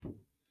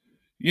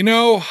You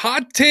know,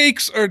 hot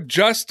takes are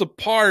just a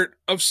part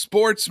of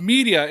sports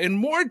media, and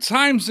more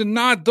times than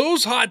not,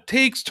 those hot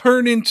takes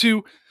turn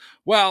into,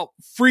 well,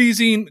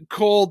 freezing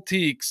cold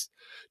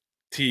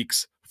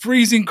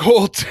freezing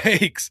cold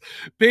takes.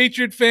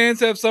 Patriot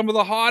fans have some of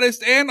the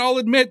hottest and, I'll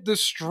admit, the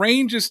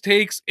strangest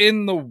takes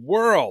in the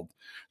world.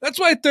 That's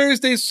why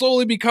Thursday's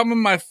slowly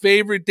becoming my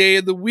favorite day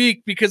of the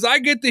week, because I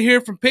get to hear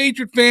from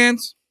Patriot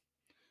fans.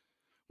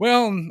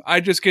 Well,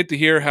 I just get to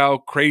hear how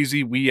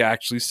crazy we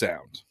actually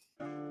sound.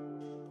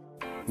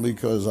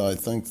 Because I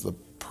think the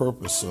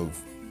purpose of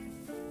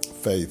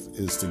faith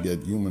is to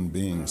get human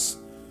beings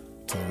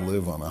to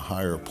live on a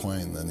higher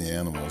plane than the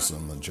animals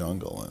in the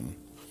jungle, and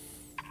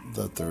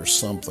that there's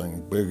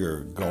something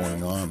bigger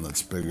going on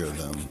that's bigger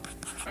than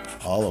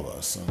all of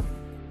us.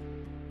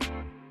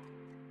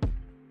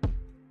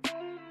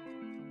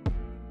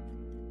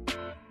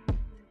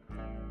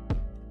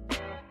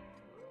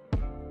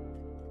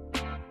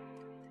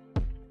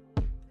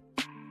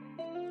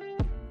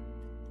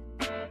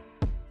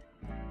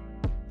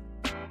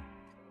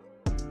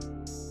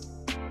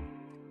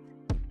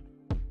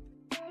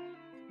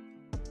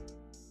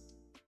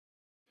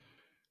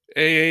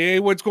 Hey,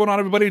 what's going on,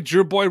 everybody? It's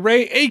your boy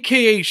Ray,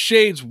 aka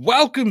Shades.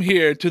 Welcome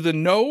here to the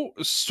No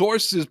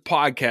Sources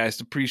podcast.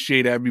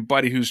 Appreciate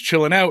everybody who's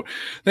chilling out.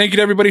 Thank you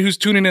to everybody who's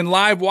tuning in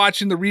live,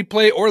 watching the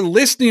replay, or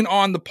listening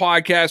on the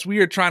podcast. We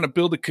are trying to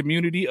build a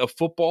community of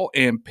football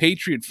and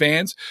Patriot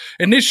fans,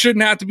 and this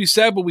shouldn't have to be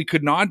said, but we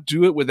could not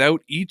do it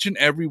without each and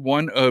every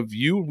one of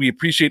you. We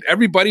appreciate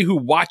everybody who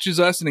watches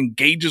us and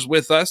engages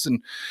with us,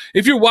 and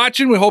if you're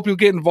watching, we hope you'll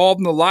get involved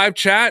in the live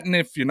chat, and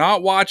if you're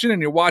not watching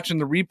and you're watching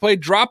the replay,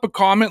 drop a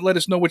comment. Let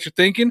us know what you're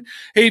thinking.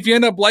 Hey, if you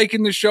end up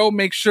liking the show,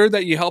 make sure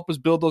that you help us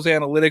build those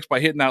analytics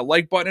by hitting that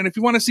like button. And if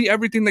you want to see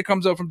everything that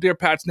comes out from Dear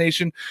Pats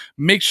Nation,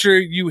 make sure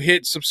you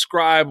hit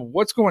subscribe.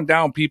 What's going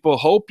down, people?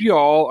 Hope you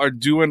all are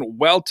doing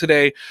well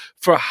today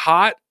for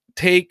Hot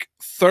Take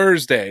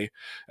Thursday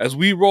as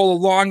we roll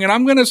along. And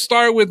I'm going to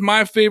start with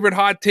my favorite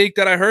hot take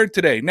that I heard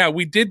today. Now,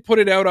 we did put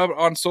it out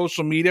on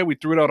social media. We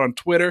threw it out on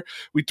Twitter.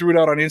 We threw it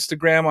out on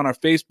Instagram, on our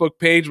Facebook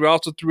page. We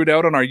also threw it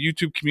out on our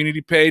YouTube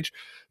community page.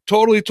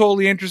 Totally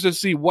interested to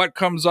see what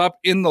comes up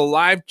in the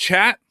live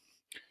chat.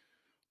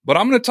 But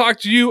I'm going to talk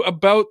to you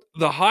about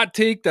the hot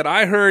take that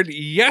I heard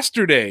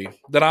yesterday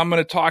that I'm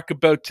going to talk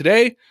about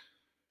today.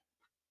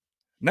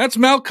 And that's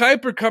Mel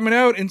Kiper coming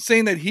out and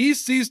saying that he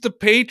sees the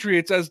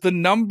Patriots as the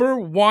number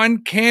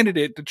one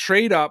candidate to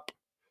trade up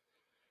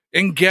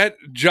and get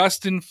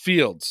Justin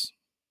Fields.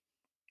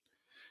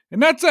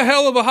 And that's a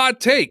hell of a hot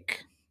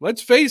take.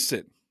 Let's face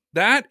it.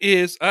 That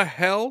is a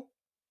hell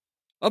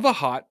of a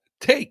hot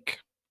take.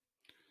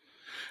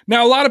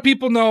 Now, a lot of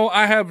people know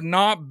I have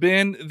not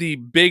been the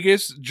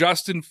biggest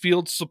Justin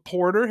Fields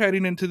supporter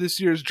heading into this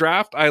year's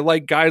draft. I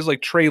like guys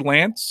like Trey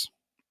Lance.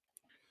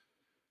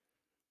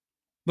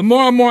 The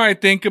more and more I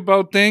think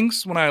about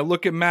things, when I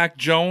look at Mac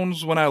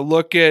Jones, when I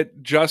look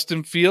at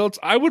Justin Fields,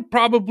 I would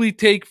probably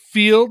take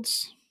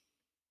Fields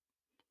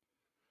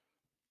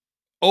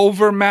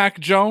over Mac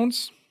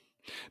Jones.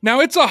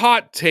 Now, it's a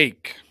hot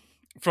take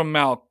from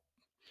Mal.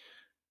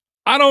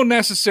 I don't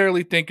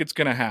necessarily think it's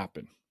going to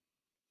happen.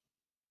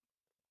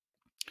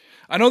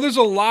 I know there's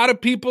a lot of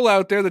people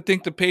out there that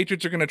think the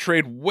Patriots are going to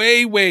trade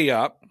way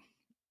up.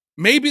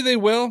 Maybe they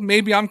will.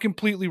 Maybe I'm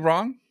completely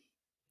wrong.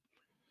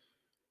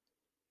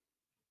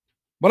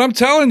 But I'm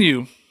telling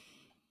you,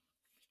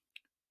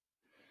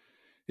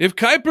 if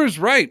Kiper's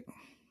right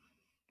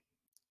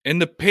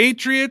and the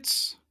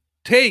Patriots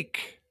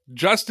take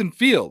Justin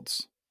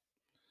Fields,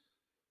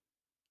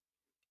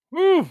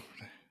 well,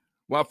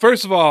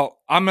 first of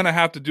all, I'm going to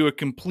have to do a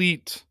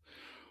complete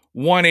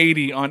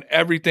 180 on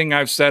everything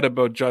I've said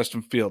about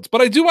Justin Fields.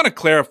 But I do want to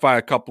clarify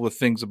a couple of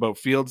things about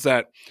Fields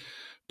that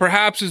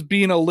perhaps is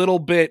being a little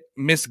bit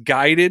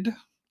misguided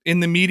in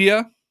the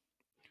media.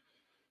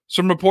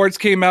 Some reports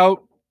came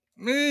out,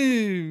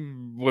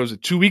 what was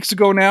it, 2 weeks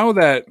ago now,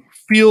 that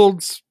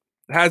Fields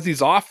has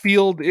these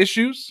off-field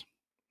issues.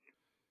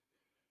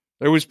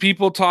 There was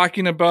people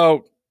talking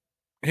about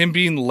him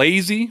being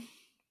lazy.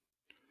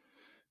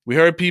 We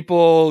heard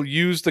people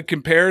use the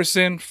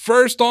comparison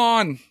first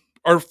on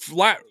or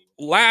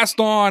last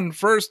on,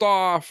 first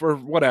off, or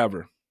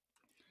whatever.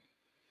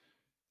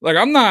 Like,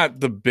 I'm not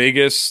the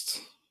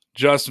biggest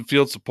Justin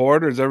Fields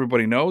supporter, as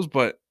everybody knows,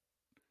 but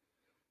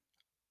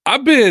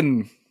I've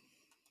been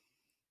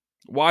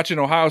watching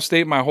Ohio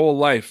State my whole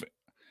life.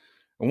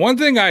 And one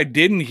thing I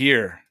didn't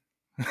hear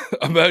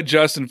about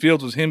Justin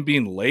Fields was him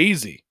being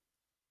lazy.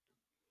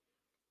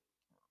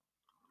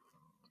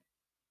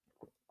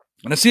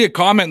 And I see a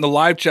comment in the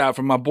live chat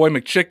from my boy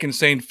McChicken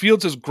saying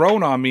Fields has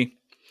grown on me.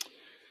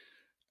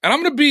 And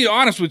I'm going to be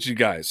honest with you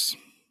guys.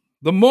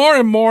 The more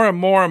and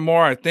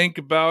more I think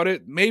about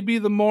it, maybe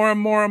the more and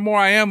more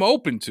I am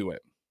open to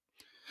it.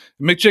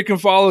 McChicken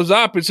follows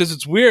up and says,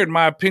 it's weird.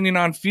 My opinion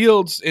on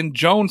Fields and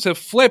Jones have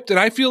flipped, and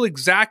I feel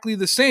exactly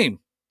the same.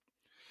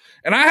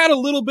 And I had a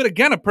little bit,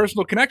 again, a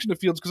personal connection to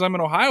Fields because I'm an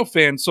Ohio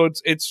fan. So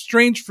it's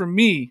strange for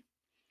me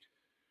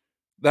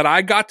that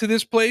I got to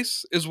this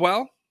place as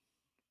well.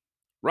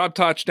 Rob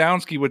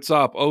Tochdowski, what's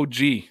up? OG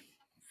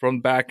from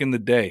back in the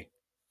day.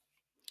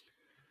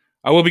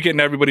 I will be getting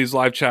everybody's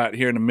live chat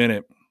here in a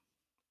minute.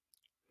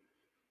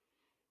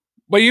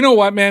 But you know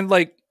what, man?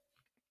 Like,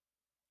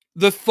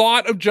 the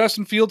thought of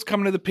Justin Fields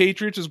coming to the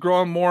Patriots is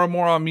growing more and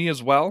more on me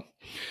as well.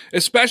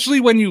 Especially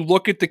when you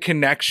look at the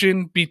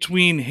connection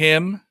between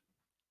him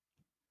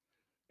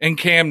and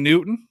Cam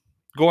Newton,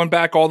 going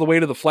back all the way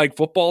to the flag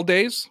football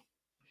days.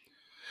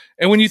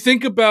 And when you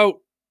think about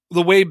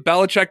the way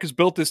Belichick has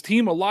built this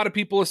team, a lot of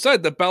people have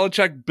said that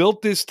Belichick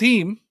built this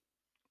team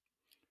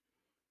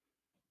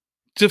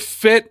to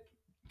fit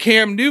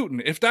Cam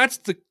Newton. If that's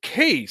the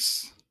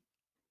case,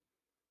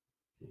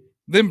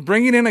 then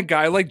bringing in a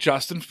guy like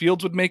Justin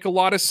Fields would make a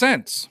lot of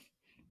sense.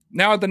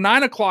 Now, at the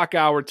 9 o'clock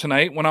hour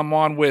tonight, when I'm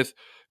on with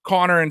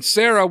Connor and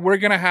Sarah, we're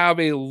going to have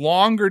a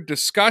longer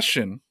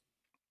discussion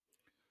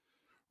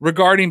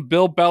regarding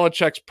Bill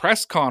Belichick's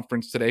press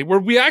conference today, where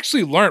we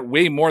actually learned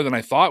way more than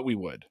I thought we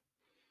would.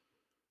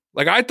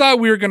 Like, I thought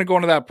we were going to go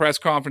into that press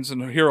conference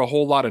and hear a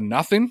whole lot of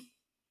nothing.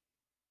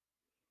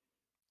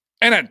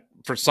 And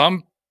for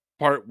some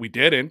part, we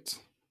didn't.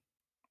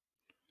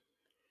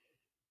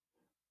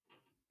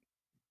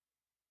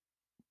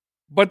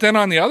 But then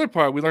on the other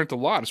part, we learned a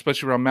lot,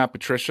 especially around Matt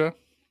Patricia.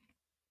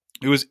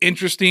 It was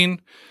interesting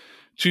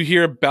to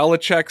hear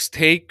Belichick's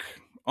take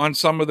on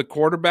some of the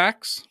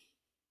quarterbacks.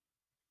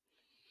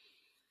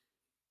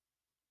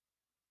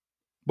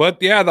 But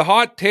yeah, the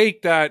hot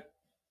take that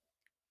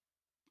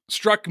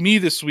struck me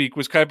this week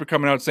was Kuiper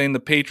coming out saying the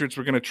Patriots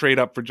were going to trade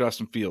up for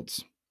Justin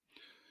Fields.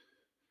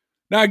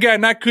 Now,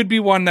 again, that could be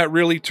one that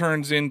really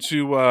turns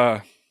into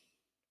a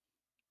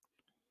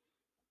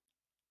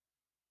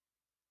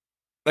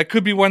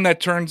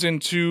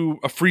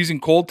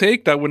freezing cold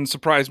take. That wouldn't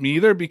surprise me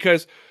either,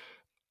 because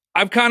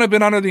I've kind of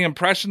been under the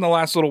impression the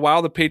last little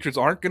while the Patriots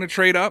aren't going to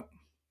trade up.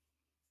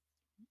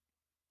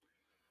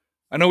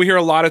 I know we hear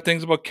a lot of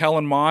things about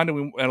Kellen Mond,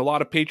 and a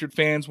lot of Patriot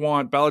fans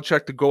want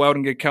Belichick to go out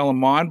and get Kellen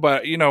Mond,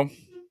 but, you know,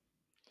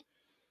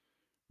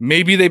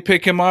 maybe they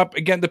pick him up.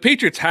 Again, the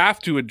Patriots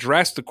have to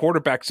address the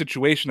quarterback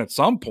situation at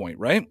some point,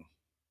 right?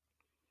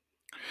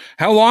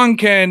 How long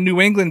can New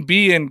England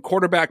be in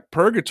quarterback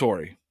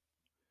purgatory?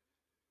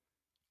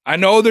 I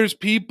know there's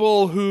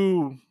people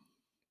who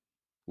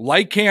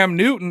like Cam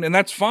Newton, and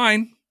that's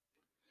fine.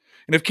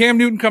 And if Cam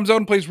Newton comes out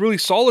and plays really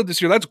solid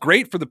this year, that's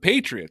great for the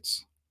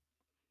Patriots.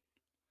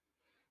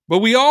 But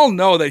we all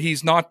know that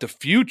he's not the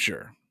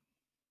future.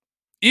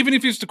 Even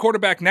if he's the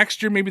quarterback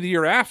next year, maybe the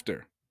year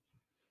after.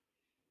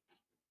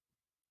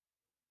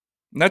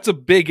 And that's a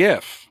big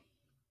if.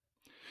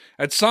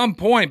 At some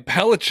point,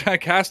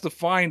 Belichick has to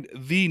find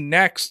the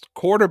next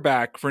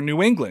quarterback for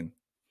New England.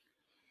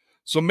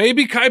 So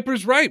maybe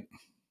Kuiper's right.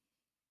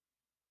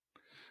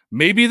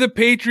 Maybe the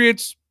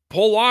Patriots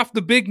pull off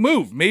the big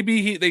move.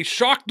 Maybe they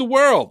shock the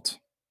world.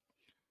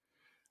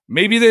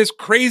 Maybe this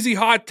crazy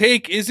hot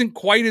take isn't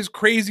quite as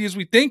crazy as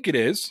we think it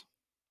is.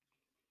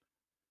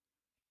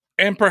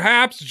 And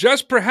perhaps,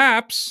 just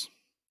perhaps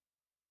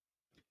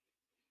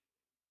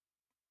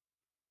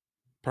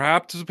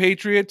the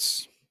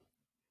Patriots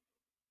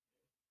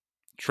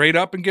trade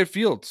up and get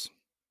Fields.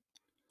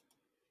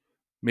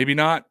 Maybe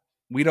not.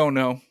 We don't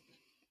know.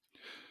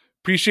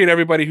 Appreciate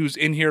everybody who's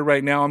in here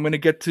right now. I'm going to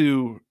get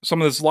to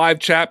some of this live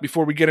chat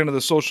before we get into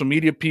the social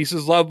media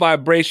pieces. Love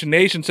Vibration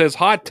Nation says,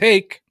 hot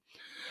take.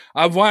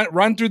 I've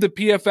run through the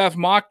PFF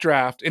mock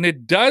draft, and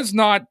it does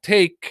not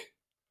take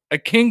a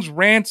king's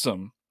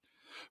ransom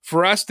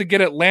for us to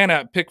get Atlanta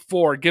at pick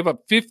 4, give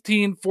up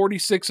 15,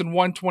 46, and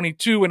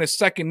 122 in a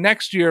second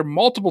next year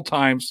multiple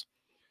times.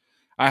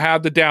 I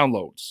have the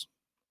downloads.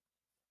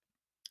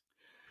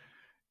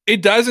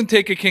 It doesn't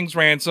take a king's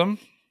ransom.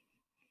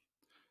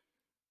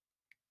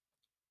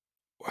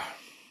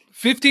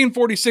 15,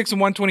 46, and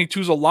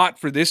 122 is a lot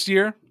for this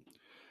year.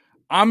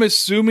 I'm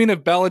assuming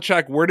if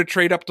Belichick were to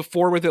trade up to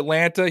 4 with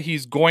Atlanta,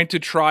 he's going to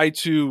try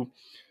to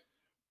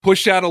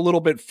push that a little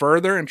bit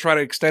further and try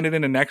to extend it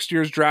into next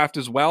year's draft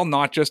as well,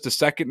 not just a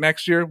second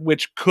next year,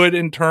 which could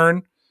in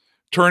turn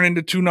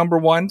into 2 number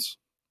ones.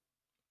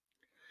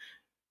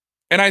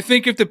 And I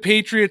think if the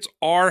Patriots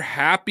are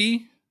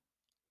happy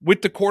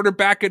with the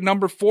quarterback at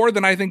number 4,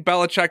 then I think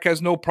Belichick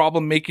has no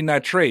problem making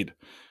that trade.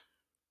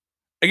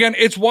 Again,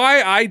 it's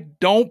why I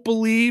don't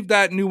believe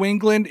that New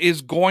England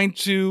is going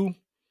to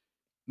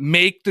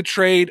make the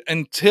trade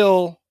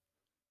until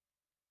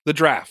the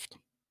draft.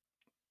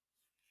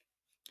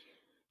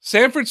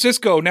 San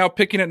Francisco now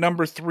picking at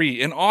number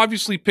 3 and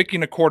obviously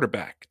picking a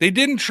quarterback. They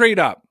didn't trade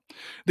up.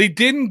 They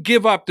didn't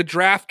give up the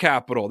draft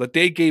capital that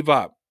they gave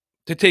up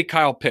to take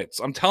Kyle Pitts.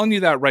 I'm telling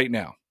you that right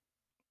now.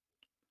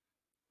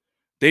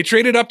 They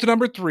traded up to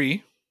number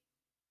 3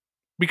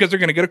 because they're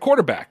going to get a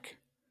quarterback.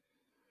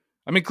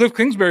 I mean, Cliff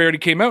Kingsbury already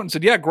came out and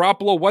said, yeah,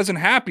 Garoppolo wasn't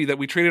happy that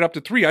we traded up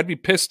to 3. I'd be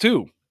pissed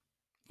too.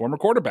 Former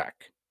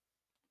quarterback.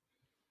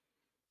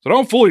 So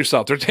don't fool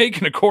yourself. They're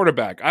taking a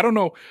quarterback. I don't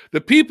know.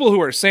 The people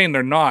who are saying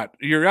they're not,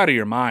 you're out of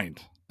your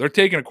mind. They're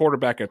taking a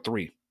quarterback at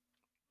 3.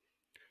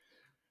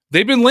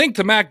 They've been linked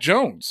to Mac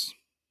Jones.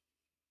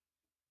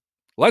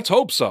 Let's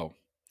hope so.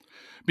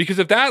 Because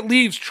if that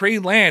leaves Trey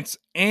Lance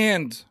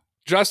and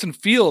Justin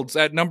Fields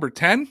at number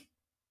 10,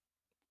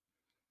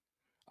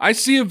 I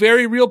see a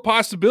very real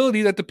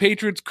possibility that the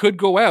Patriots could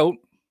go out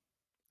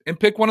and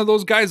pick one of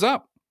those guys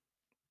up.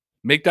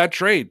 Make that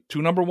trade,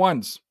 2 number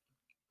ones,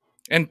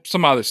 and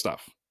some other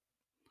stuff.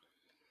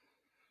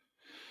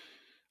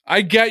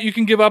 I get you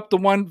can give up the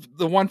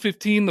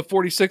 115, the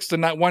 46, the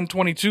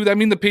 122. That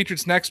means the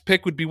Patriots' next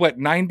pick would be what,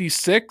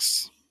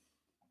 96?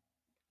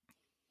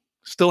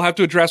 Still have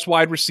to address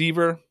wide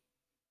receiver.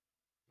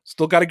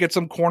 Still got to get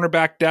some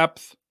cornerback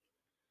depth,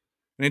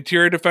 an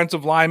interior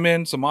defensive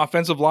lineman, some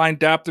offensive line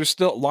depth. There's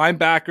still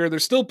linebacker.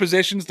 There's still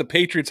positions the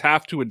Patriots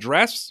have to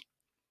address.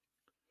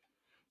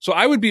 So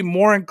I would be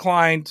more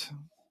inclined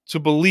to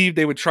believe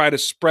they would try to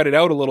spread it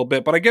out a little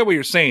bit, but I get what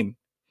you're saying.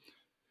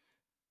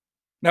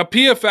 Now,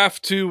 PFF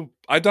too,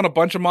 I've done a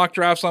bunch of mock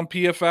drafts on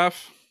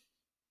PFF.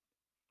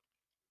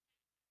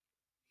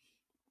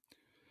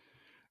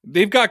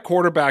 They've got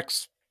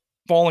quarterbacks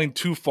falling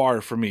too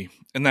far for me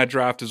in that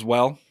draft as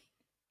well.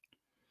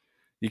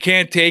 You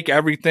can't take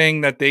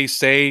everything that they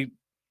say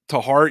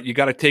to heart. You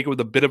got to take it with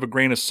a bit of a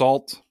grain of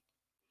salt.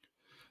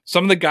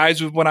 Some of the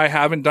guys when I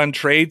haven't done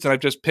trades and I've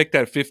just picked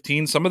at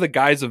 15, some of the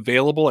guys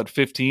available at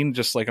 15,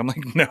 I'm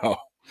like,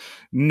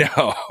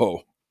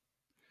 no,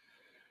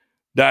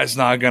 that's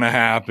not going to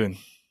happen.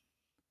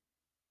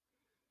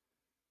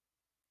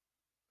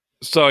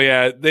 So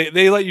yeah,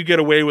 they let you get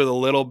away with a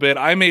little bit.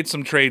 I made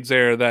some trades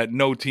there that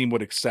no team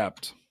would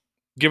accept,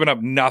 giving up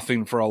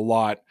nothing for a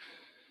lot.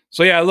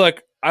 So yeah,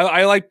 look,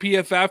 I like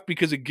PFF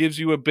because it gives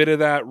you a bit of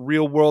that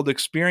real world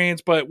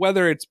experience, but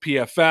whether it's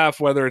PFF,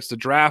 whether it's the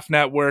Draft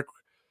Network,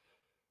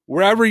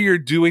 wherever you're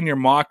doing your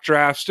mock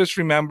drafts, just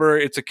remember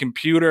it's a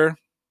computer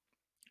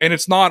and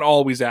it's not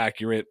always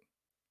accurate.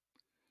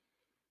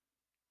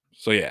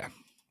 So yeah.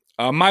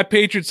 My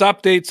Patriots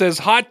update says,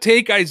 hot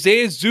take,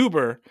 Isaiah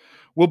Zuber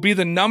will be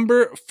the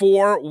number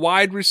 4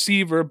 wide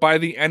receiver by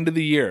the end of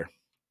the year.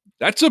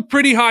 That's a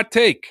pretty hot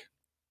take.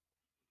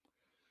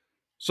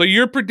 So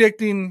you're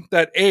predicting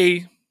that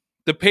A,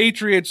 the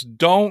Patriots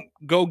don't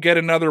go get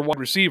another wide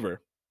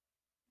receiver.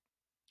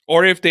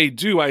 Or if they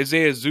do,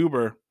 Isaiah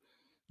Zuber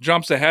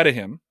jumps ahead of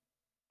him.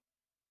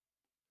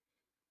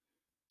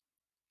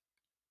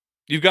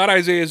 You've got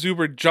Isaiah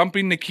Zuber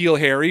jumping N'Keal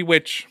Harry,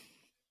 which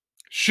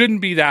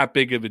shouldn't be that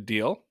big of a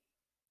deal.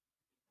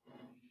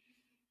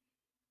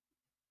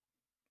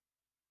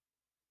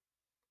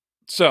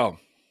 So,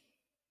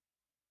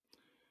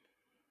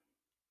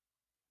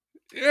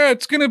 yeah,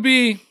 it's going to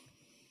be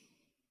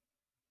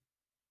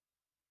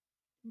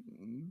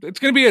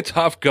a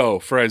tough go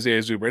for Isaiah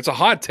Zuber. It's a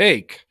hot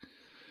take.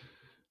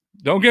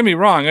 Don't get me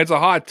wrong, it's a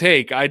hot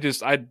take. I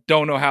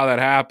don't know how that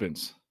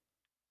happens.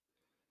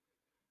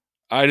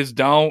 I just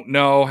don't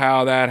know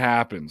how that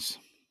happens.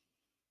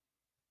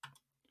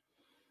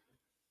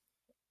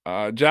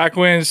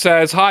 Jacqueline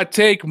says, hot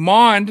take,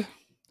 Mond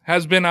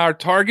has been our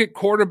target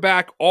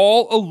quarterback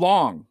all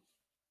along.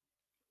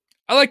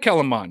 I like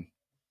Kellen Mond.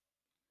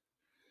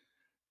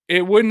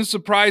 It wouldn't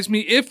surprise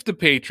me if the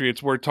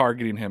Patriots were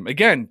targeting him.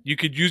 Again, you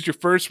could use your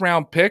first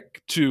round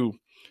pick to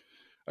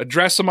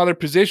address some other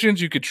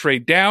positions. You could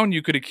trade down.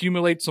 You could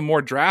accumulate some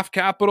more draft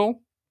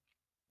capital.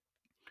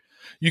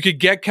 You could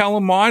get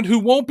Kellen Mond, who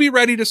won't be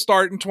ready to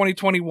start in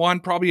 2021,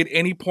 probably at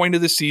any point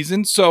of the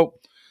season. So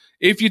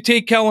if you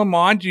take Kellen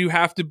Mond, you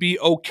have to be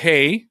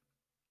okay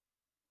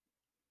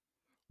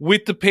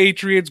with the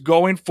Patriots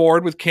going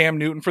forward with Cam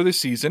Newton for the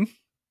season.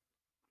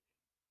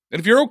 And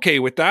if you're okay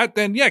with that,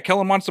 then yeah,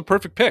 Kellen Mond's the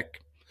perfect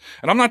pick.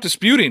 And I'm not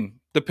disputing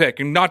the pick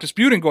and not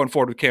disputing going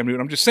forward with Cam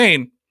Newton. I'm just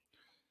saying,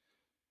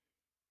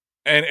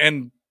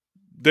 and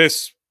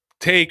this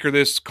take or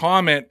this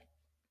comment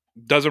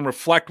doesn't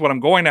reflect what I'm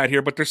going at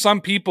here, but there's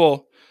some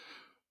people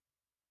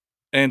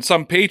and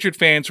some Patriot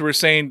fans who are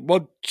saying,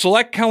 well,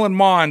 select Kellen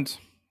Mond,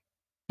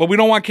 but we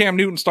don't want Cam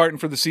Newton starting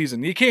for the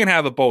season. You can't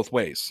have it both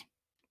ways.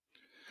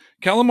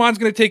 Kellen Mond's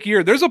going to take a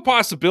year. There's a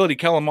possibility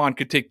Kellen Mond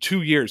could take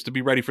 2 years to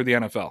be ready for the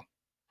NFL.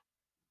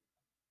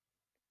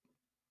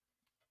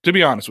 To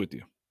be honest with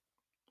you.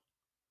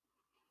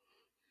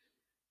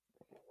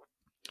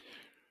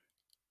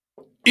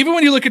 Even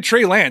when you look at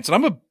Trey Lance, and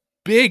I'm a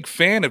big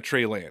fan of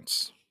Trey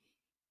Lance,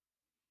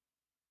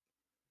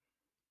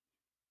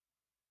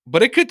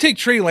 but it could take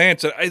Trey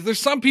Lance. There's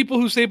some people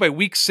who say by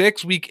week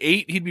 6, week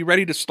 8, he'd be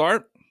ready to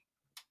start.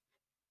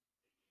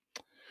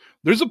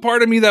 There's a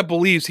part of me that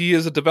believes he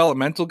is a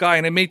developmental guy,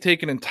 and it may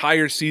take an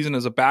entire season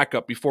as a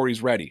backup before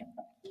he's ready.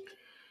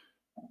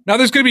 Now,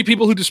 there's going to be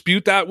people who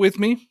dispute that with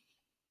me,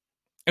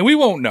 and we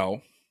won't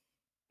know.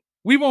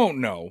 We won't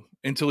know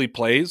until he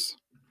plays.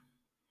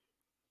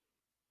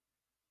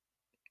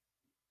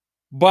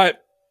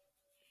 But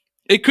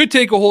it could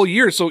take a whole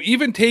year. So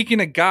even taking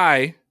a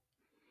guy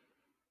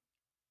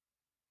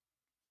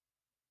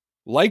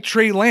like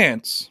Trey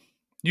Lance,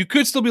 you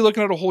could still be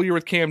looking at a whole year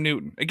with Cam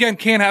Newton. Again,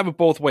 can't have it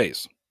both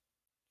ways.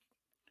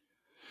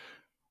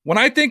 When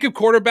I think of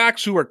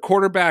quarterbacks who are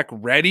quarterback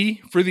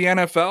ready for the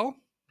NFL,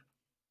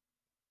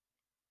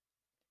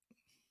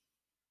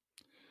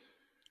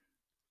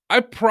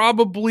 I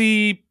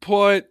probably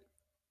put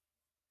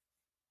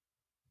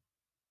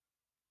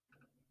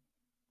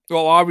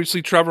Well,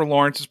 obviously, Trevor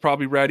Lawrence is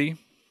probably ready.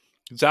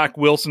 Zach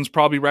Wilson's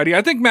probably ready.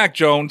 I think Mac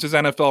Jones is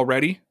NFL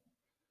ready.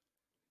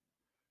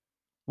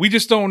 We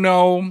just don't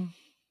know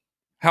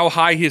how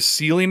high his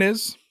ceiling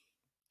is.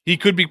 He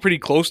could be pretty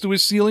close to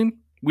his ceiling.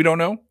 We don't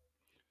know.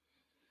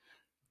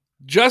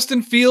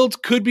 Justin Fields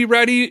could be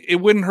ready. It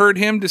wouldn't hurt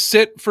him to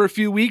sit for a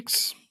few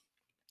weeks.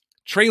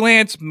 Trey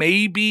Lance,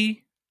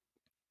 maybe.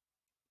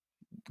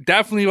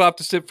 Definitely will have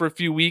to sit for a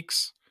few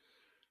weeks.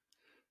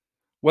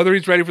 Whether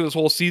he's ready for this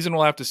whole season,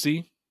 we'll have to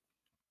see.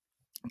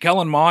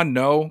 Kellen Mond,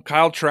 no.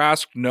 Kyle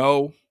Trask,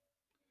 no.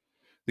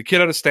 The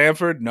kid out of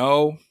Stanford,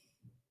 no.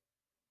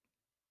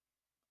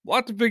 A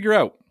lot to figure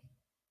out.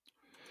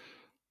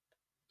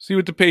 See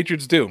what the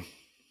Patriots do.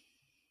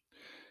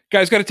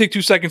 Guys, got to take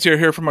 2 seconds here,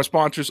 hear from our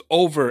sponsors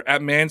over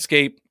at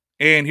Manscaped,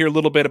 and hear a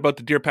little bit about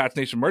the Dear Pats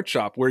Nation merch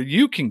shop, where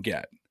you can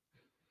get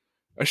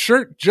a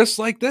shirt just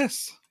like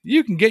this.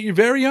 You can get your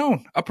very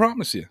own, I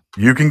promise you.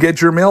 You can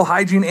get your male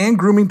hygiene and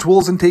grooming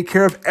tools and take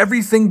care of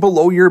everything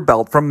below your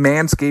belt from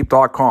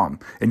manscaped.com.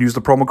 And use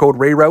the promo code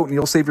RAYROUTE and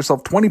you'll save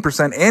yourself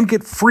 20% and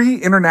get free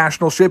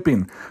international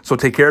shipping. So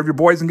take care of your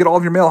boys and get all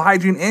of your male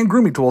hygiene and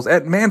grooming tools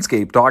at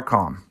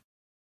manscaped.com.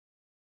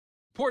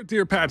 Support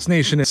Dear Pats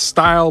Nation is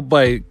styled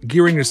by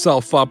gearing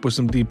yourself up with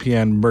some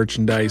DPN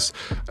merchandise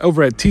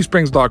over at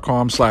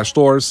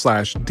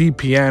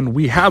teesprings.com/stores/DPN.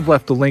 We have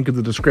left the link in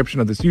the description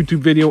of this YouTube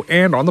video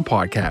and on the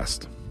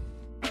podcast.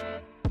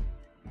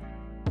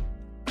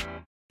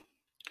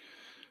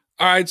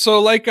 All right, so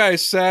like I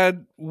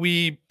said,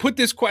 we put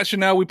this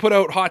question out. We put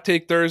out Hot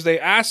Take Thursday.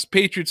 Asked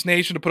Patriots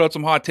Nation to put out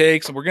some hot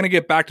takes, and I'm going to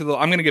get back to the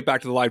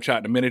live chat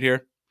in a minute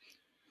here.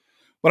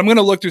 But I'm going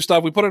to look through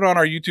stuff. We put it on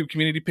our YouTube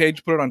community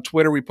page, put it on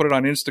Twitter, we put it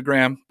on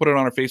Instagram, put it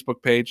on our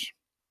Facebook page.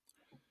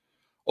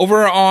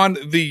 Over on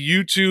the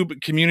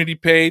YouTube community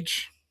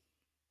page,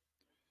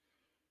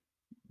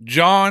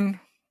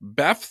 John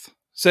Beth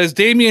says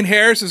Damian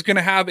Harris is going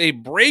to have a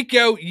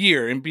breakout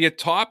year and be a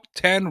top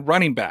 10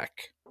 running back.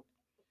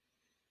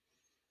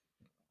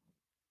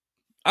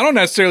 I don't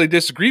necessarily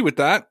disagree with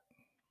that.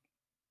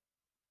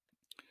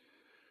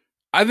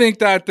 I think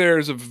that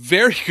there's a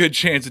very good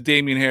chance that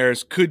Damian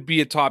Harris could be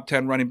a top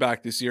 10 running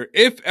back this year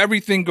if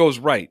everything goes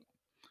right.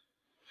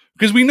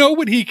 Because we know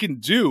what he can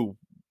do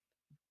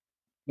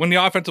when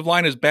the offensive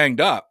line is banged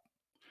up.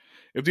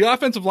 If the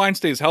offensive line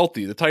stays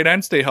healthy, the tight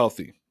ends stay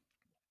healthy.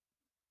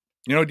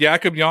 You know,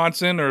 Jakob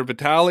Johnson or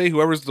Vitale,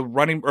 whoever's the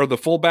running or the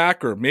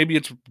fullback, or maybe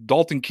it's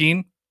Dalton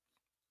Keene,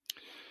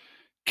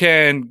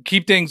 can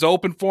keep things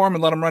open for him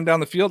and let him run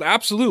down the field.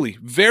 Absolutely.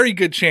 Very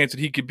good chance that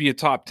he could be a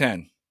top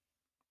 10.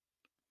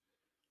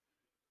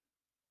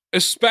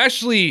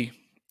 Especially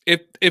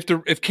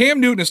if Cam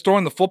Newton is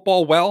throwing the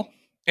football well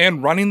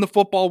and running the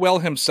football well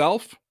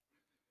himself,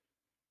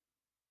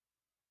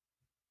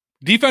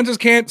 defenses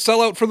can't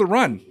sell out for the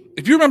run.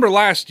 If you remember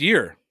last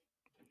year,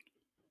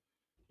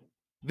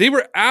 they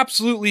were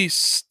absolutely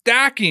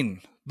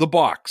stacking the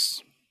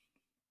box.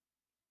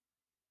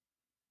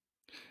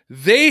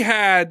 They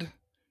had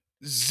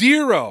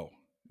zero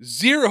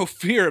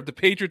fear of the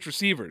Patriots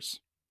receivers.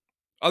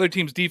 Other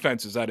teams'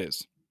 defenses, that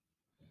is.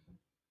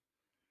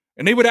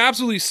 And they would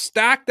absolutely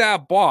stack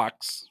that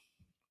box.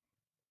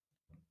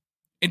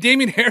 And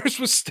Damian Harris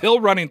was still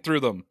running through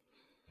them.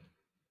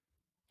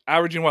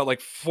 Averaging what,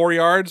 like 4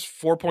 yards,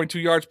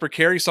 4.2 yards per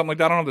carry, something like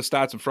that. I don't have the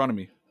stats in front of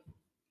me.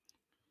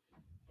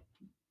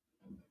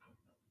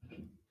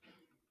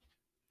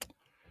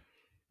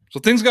 So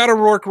things got to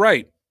work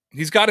right.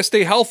 He's got to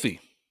stay healthy.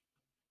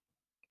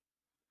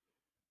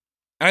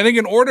 And I think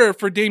in order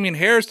for Damian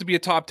Harris to be a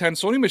top 10,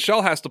 Sony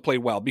Michel has to play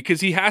well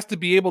because he has to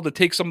be able to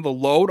take some of the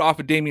load off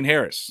of Damian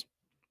Harris.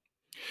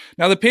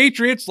 Now, the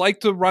Patriots like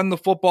to run the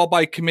football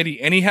by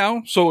committee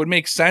anyhow, so it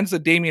makes sense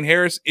that Damian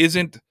Harris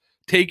isn't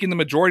taking the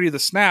majority of the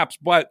snaps,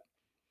 but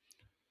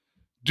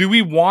do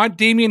we want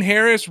Damian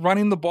Harris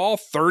running the ball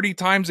 30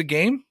 times a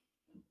game?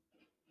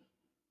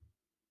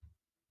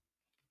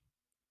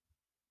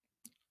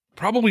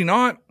 Probably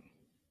not.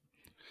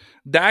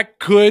 That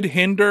could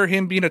hinder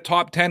him being a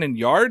top 10 in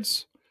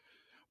yards.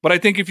 But I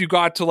think if you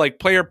got to like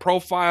player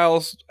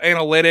profiles,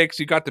 analytics,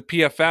 you got the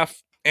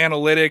PFF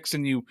analytics,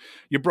 and you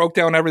broke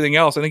down everything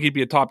else, I think he'd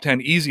be a top 10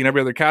 easy in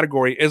every other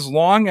category, as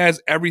long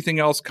as everything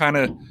else kind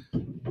of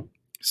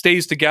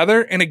stays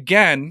together. And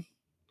again,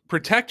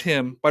 protect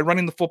him by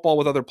running the football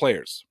with other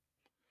players.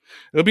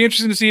 It'll be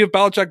interesting to see if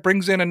Belichick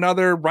brings in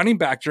another running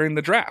back during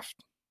the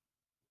draft.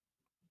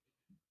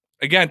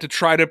 Again, to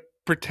try to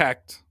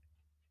protect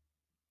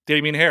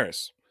Damian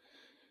Harris.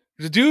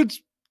 The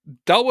dude's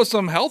dealt with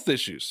some health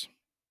issues.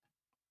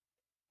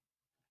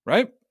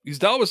 Right? He's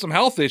dealt with some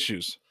health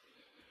issues.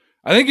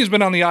 I think he's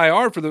been on the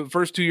IR for the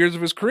first 2 years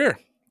of his career.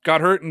 Got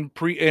hurt in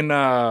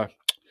a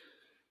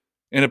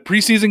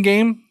preseason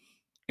game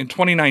in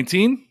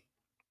 2019.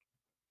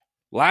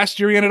 Last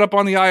year he ended up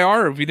on the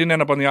IR. If he didn't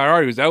end up on the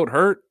IR, he was out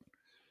hurt.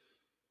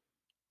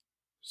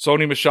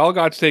 Sony Michel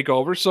got to take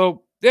over.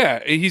 So, yeah,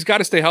 he's got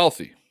to stay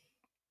healthy.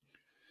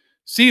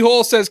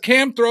 Seahole says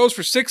Cam throws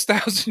for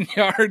 6,000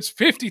 yards,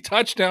 50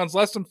 touchdowns,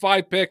 less than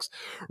 5 picks,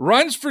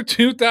 runs for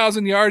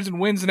 2,000 yards and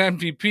wins an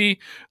MVP.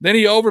 Then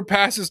he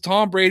overpasses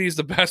Tom Brady. He's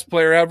the best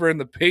player ever, and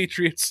the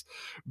Patriots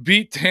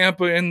beat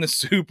Tampa in the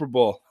Super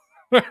Bowl.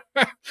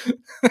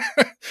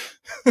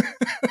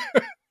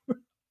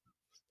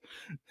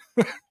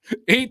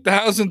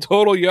 8,000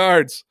 total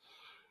yards.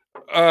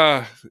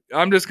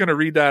 I'm just going to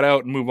read that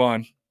out and move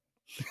on.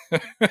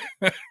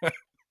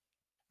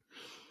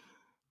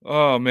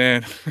 Oh,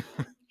 man.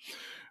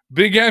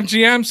 Big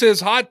MGM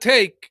says, hot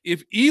take.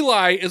 If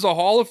Eli is a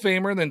Hall of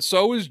Famer, then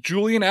so is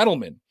Julian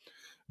Edelman.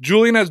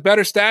 Julian has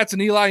better stats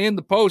than Eli in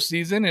the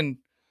postseason, and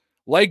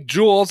like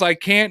Jules, I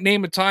can't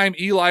name a time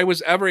Eli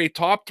was ever a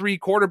top 3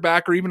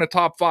 quarterback or even a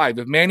top 5.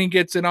 If Manning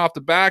gets in off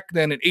the back,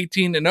 then at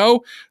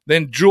 18-0,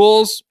 then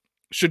Jules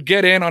should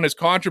get in on his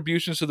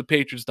contributions to the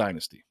Patriots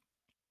dynasty.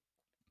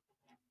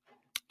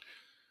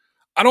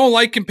 I don't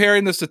like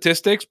comparing the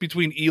statistics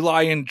between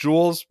Eli and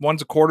Jules.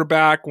 One's a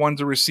quarterback,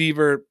 one's a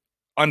receiver.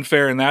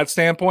 Unfair in that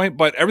standpoint,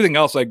 but everything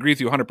else I agree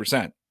with you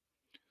 100%.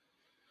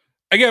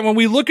 Again, when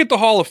we look at the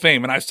Hall of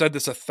Fame, and I've said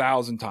this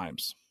 1,000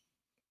 times,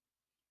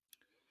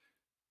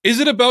 is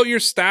it about your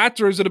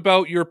stats or is it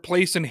about your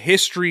place in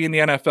history in the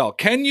NFL?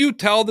 Can you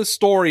tell the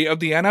story of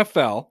the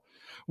NFL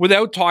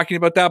without talking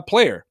about that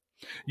player?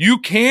 You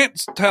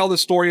can't tell the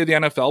story of the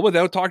NFL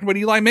without talking about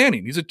Eli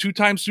Manning. He's a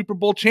 2-time Super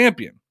Bowl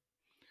champion.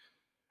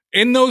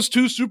 In those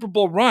 2 Super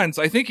Bowl runs,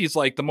 I think he's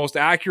like the most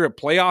accurate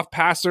playoff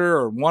passer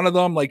or one of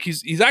them. Like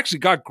he's actually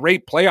got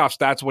great playoff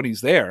stats when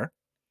he's there.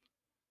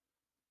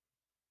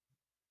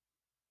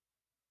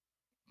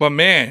 But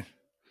man,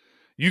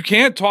 you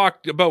can't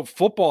talk about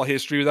football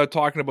history without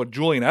talking about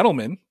Julian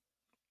Edelman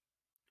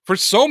for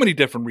so many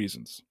different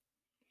reasons.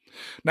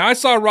 Now, I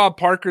saw Rob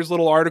Parker's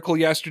little article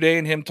yesterday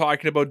and him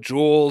talking about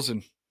Jules.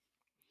 And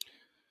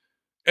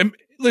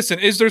listen,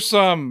 is there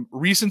some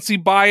recency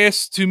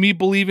bias to me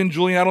believing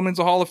Julian Edelman's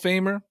a Hall of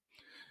Famer?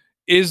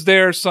 Is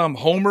there some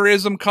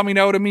homerism coming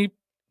out of me?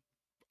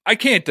 I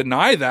can't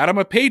deny that. I'm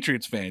a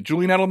Patriots fan.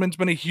 Julian Edelman's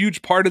been a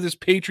huge part of this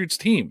Patriots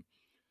team.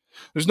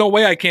 There's no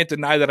way I can't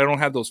deny that I don't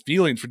have those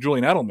feelings for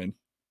Julian Edelman.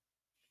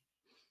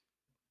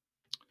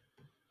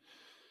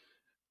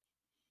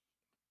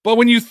 But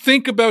when you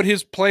think about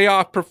his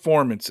playoff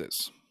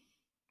performances,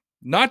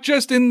 not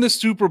just in the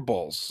Super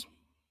Bowls,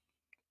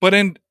 but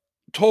in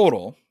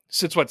total,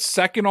 sits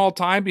second all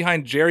time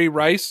behind Jerry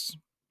Rice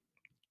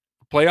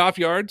playoff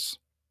yards?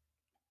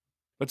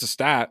 That's a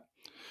stat.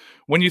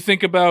 When you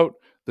think about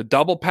the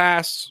double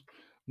pass,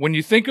 when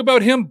you think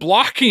about him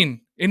blocking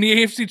in the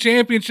AFC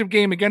Championship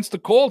game against the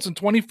Colts in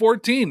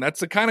 2014, that's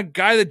the kind of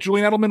guy that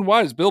Julian Edelman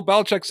was. Bill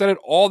Belichick said it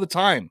all the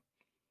time.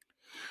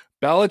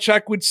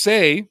 Belichick would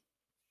say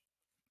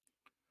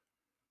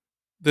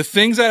the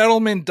things that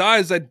Edelman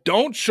does that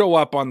don't show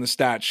up on the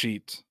stat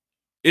sheet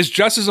is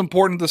just as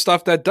important as the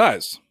stuff that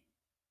does.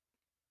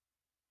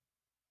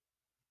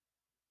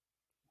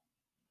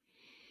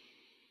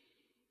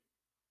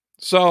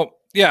 So,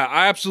 yeah,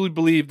 I absolutely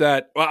believe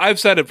that. Well, I've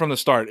said it from the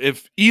start.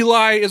 If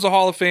Eli is a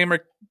Hall of Famer,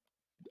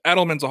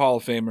 Edelman's a Hall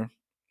of Famer.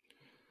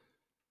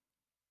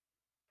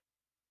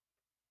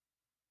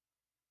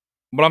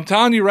 But I'm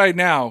telling you right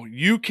now,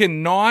 you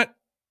cannot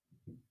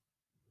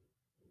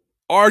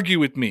argue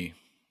with me.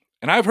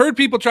 And I've heard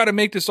people try to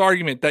make this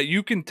argument that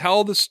you can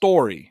tell the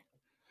story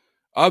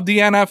of the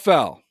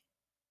NFL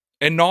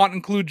and not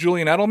include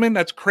Julian Edelman.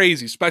 That's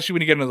crazy, especially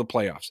when you get into the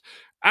playoffs.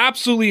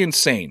 Absolutely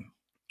insane.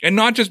 And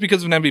not just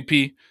because of an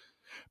MVP,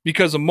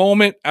 because of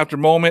moment after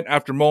moment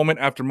after moment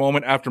after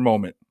moment after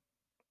moment.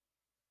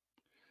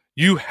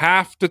 You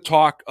have to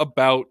talk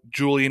about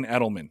Julian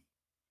Edelman.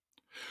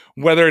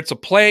 Whether it's a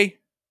play,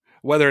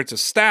 whether it's a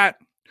stat,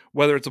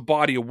 whether it's a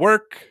body of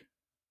work.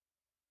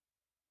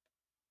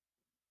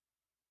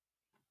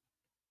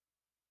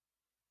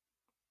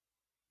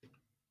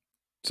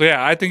 So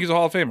yeah, I think he's a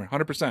Hall of Famer,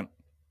 100%.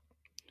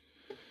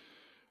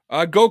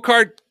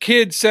 Go-Kart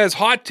Kid says,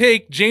 hot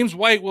take, James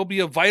White will be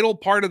a vital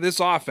part of this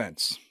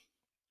offense.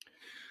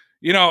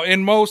 You know,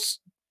 in most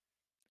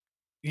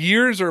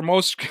years or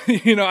most,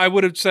 I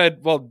would have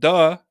said, well,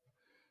 duh.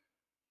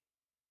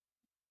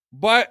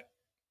 But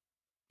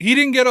he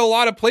didn't get a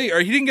lot of he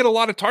didn't get a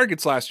lot of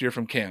targets last year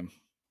from Cam.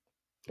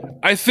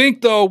 I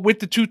think, though, with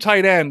the 2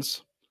 tight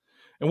ends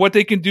and what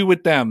they can do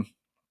with them,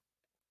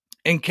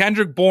 and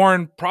Kendrick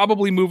Bourne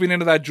probably moving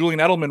into that Julian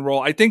Edelman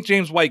role, I think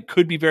James White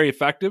could be very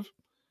effective.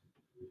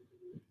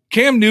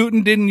 Cam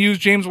Newton didn't use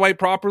James White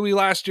properly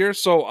last year,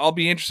 so I'll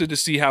be interested to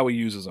see how he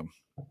uses him.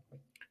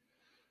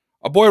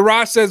 A boy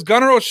Ross says,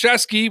 Gunnar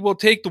Olszewski will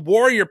take the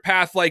warrior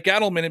path like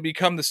Edelman and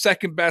become the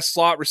second best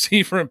slot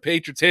receiver in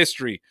Patriots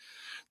history.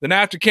 Then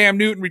after Cam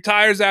Newton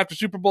retires after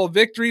Super Bowl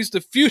victories, the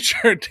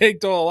future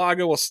Take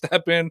Toalaga will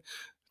step in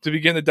to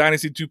begin the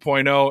Dynasty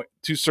 2.0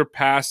 to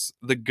surpass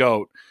the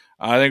GOAT.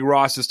 I think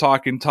Ross is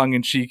talking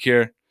tongue-in-cheek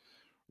here.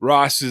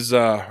 Ross is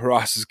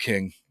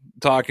king.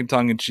 Talking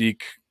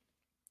tongue-in-cheek.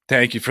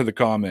 Thank you for the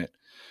comment.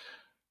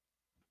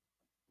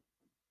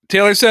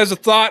 Taylor says, the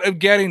thought of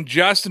getting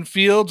Justin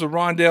Fields or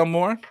Rondale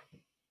Moore.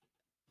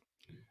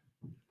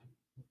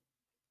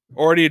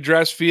 Already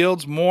addressed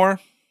Fields more.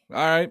 All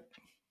right.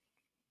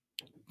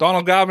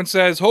 Donald Galvin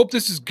says, hope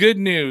this is good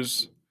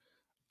news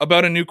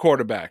about a new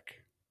quarterback.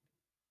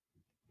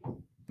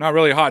 Not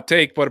really a hot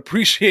take, but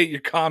appreciate your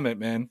comment,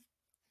 man.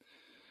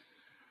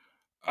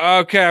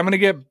 Okay, I'm going to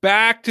get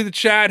back to the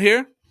chat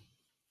here.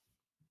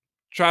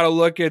 Try to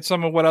look at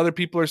some of what other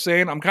people are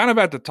saying. I'm kind of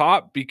at the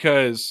top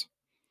because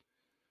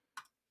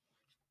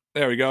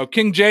there we go.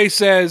 King J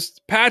says,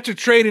 Pats are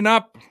trading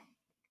up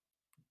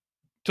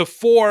to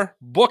 4.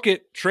 Book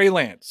it, Trey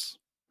Lance.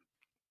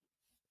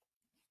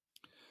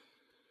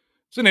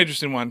 It's an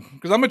interesting one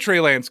because I'm a Trey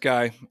Lance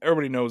guy.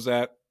 Everybody knows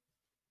that.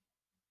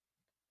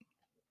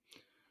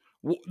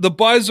 The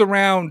buzz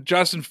around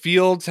Justin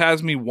Fields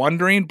has me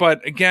wondering,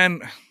 but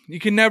again, you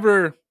can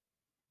never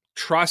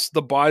trust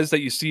the buzz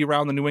that you see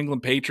around the New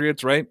England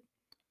Patriots, right?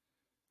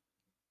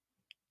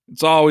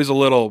 It's always a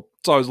little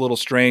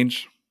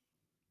strange.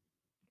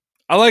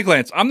 I like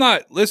Lance. I'm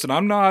not opposed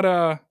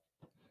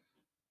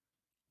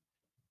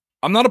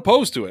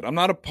to it. I'm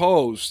not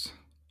opposed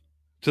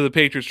to the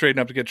Patriots trading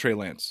up to get Trey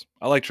Lance.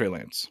 I like Trey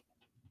Lance.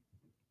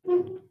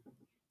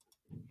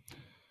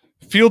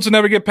 Fields would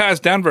never get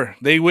past Denver.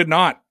 They would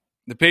not.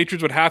 The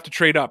Patriots would have to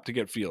trade up to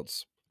get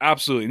Fields.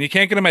 Absolutely. And you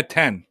can't get him at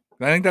 10.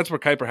 I think that's where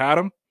Kuiper had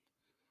him.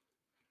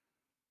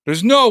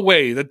 There's no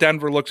way that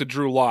Denver looks at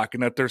Drew Lock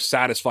and that they're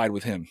satisfied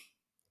with him.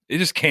 It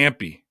just can't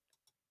be.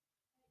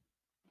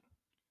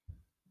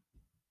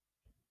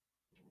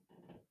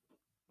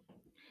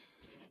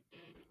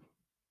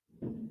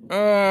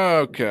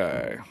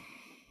 Okay.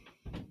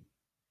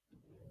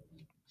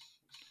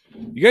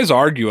 You guys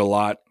argue a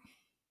lot.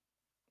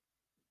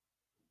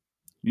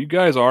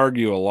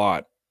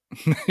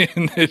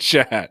 In the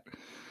chat.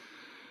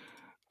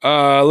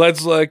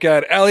 Let's look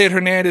at Elliot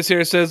Hernandez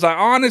here. Says, I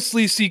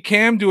honestly see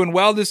Cam doing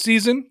well this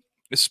season,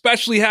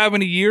 especially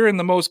having a year in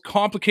the most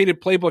complicated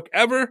playbook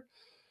ever,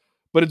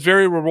 but it's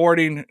very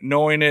rewarding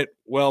knowing it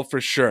well for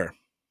sure.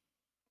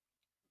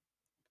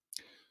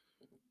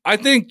 I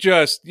think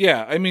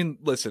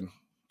listen,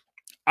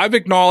 I've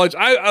acknowledged,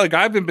 I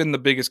haven't been the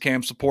biggest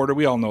Cam supporter.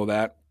 We all know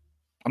that.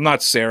 I'm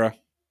not Sarah.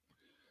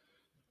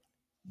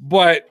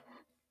 But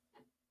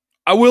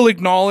I will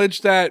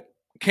acknowledge that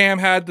Cam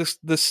had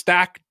the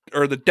stack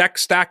or the deck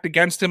stacked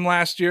against him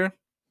last year.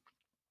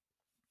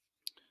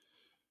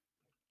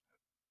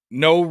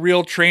 No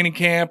real training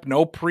camp,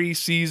 no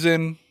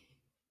preseason.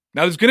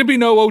 Now, there's going to be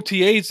no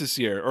OTAs this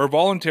year, or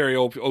voluntary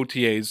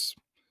OTAs.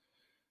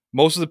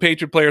 Most of the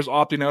Patriot players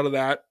opting out of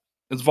that.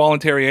 It's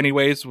voluntary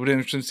anyways. We're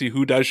interested to see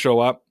who does show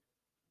up.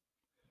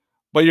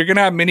 But you're going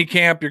to have mini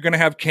camp. You're going to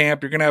have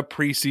camp. You're going to have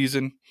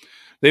preseason.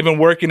 They've been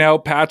working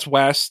out Pats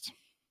West.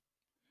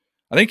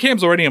 I think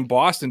Cam's already in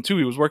Boston, too.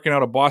 He was working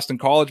out at Boston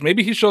College.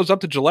 Maybe he shows up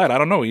to Gillette. I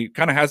don't know. He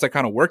kind of has that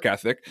kind of work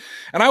ethic.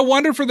 And I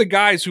wonder for the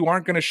guys who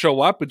aren't going to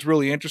show up, it's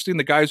really interesting,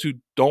 the guys who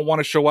don't want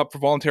to show up for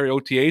voluntary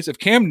OTAs, if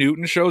Cam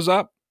Newton shows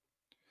up,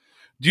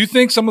 do you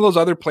think some of those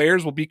other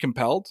players will be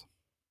compelled?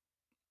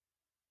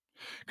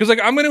 Because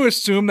I'm going to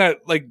assume that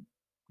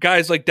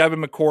guys like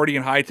Devin McCourty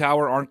and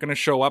Hightower aren't going to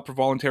show up for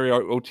voluntary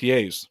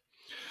OTAs.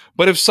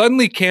 But if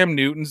suddenly Cam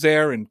Newton's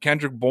there and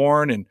Kendrick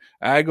Bourne and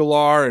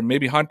Aguilar and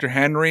maybe Hunter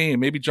Henry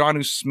and maybe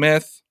Jonnu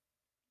Smith,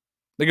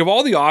 if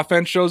all the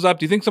offense shows up,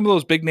 do you think some of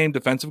those big name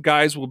defensive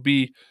guys will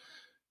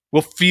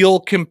feel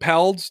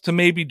compelled to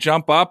maybe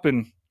jump up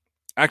and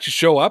actually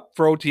show up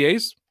for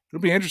OTAs?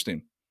 It'll be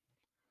interesting.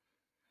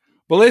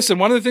 But listen,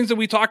 one of the things that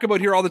we talk about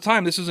here all the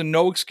time, this is a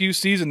no excuse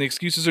season. The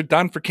excuses are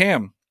done for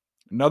Cam.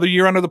 Another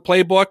year under the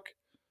playbook.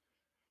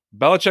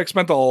 Belichick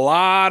spent a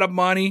lot of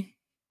money.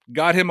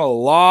 Got him a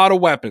lot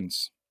of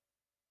weapons.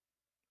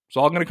 It's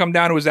all going to come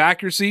down to his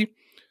accuracy.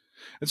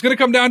 It's going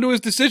to come down to his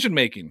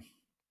decision-making.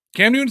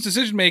 Cam Newton's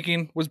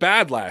decision-making was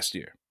bad last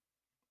year.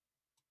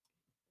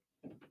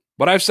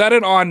 But I've said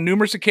it on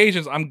numerous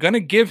occasions. I'm going to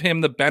give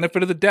him the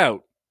benefit of the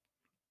doubt.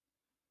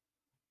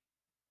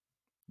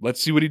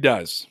 Let's see what he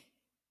does.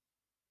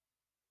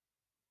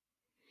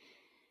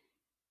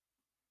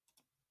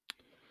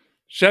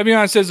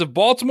 Chevion says, if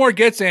Baltimore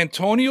gets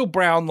Antonio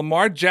Brown,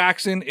 Lamar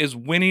Jackson is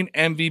winning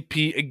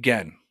MVP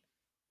again.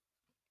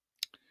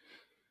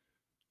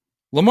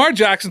 Lamar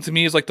Jackson, to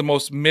me, is the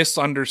most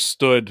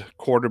misunderstood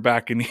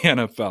quarterback in the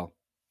NFL.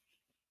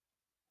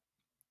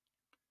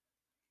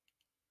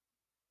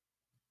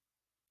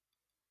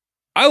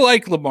 I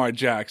like Lamar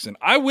Jackson.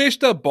 I wish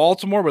that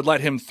Baltimore would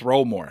let him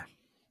throw more.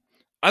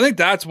 I think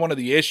that's one of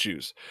the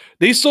issues.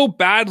 They so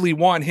badly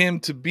want him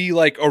to be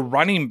a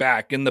running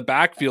back in the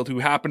backfield who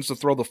happens to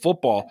throw the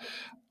football.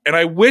 And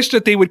I wish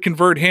that they would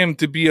convert him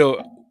to be a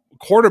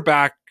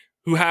quarterback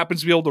who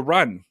happens to be able to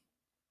run.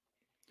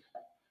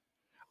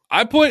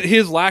 I put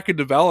his lack of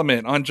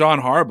development on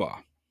John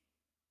Harbaugh.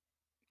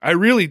 I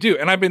really do.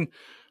 And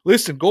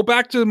go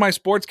back to my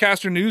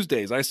Sportscaster News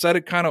days. I said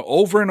it kind of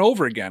over and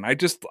over again.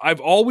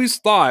 I've always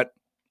thought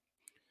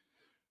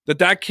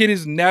that kid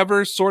has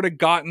never sort of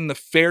gotten the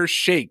fair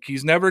shake.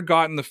 He's never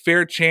gotten the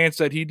fair chance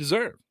that he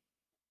deserved.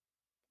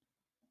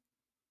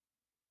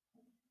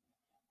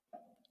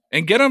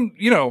 And get him,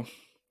 and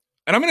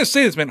I'm going to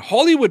say this, man,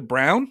 Hollywood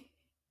Brown,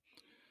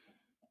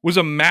 was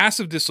a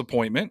massive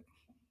disappointment.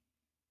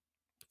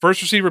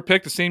 First receiver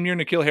picked the same year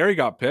N'Keal Harry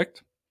got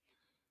picked.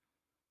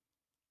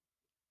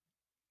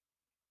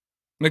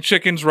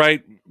 McChicken's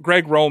right.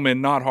 Greg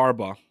Roman, not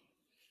Harbaugh.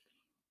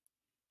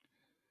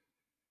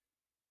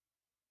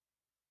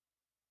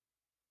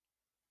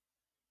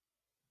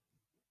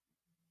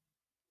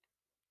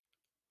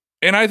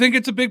 And I think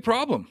it's a big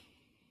problem.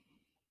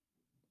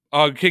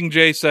 King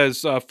J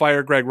says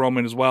fire Greg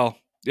Roman as well.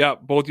 Yeah,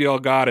 both of y'all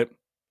got it.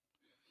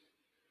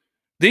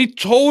 They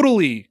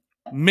totally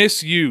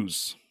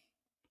misuse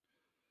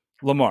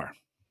Lamar.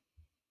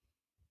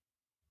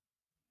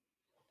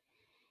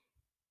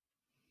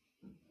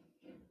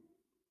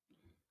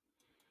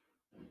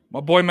 My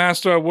boy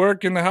Master at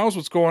work in the house,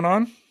 what's going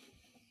on?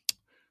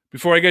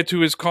 Before I get to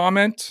his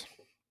comment,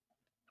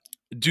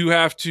 do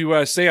have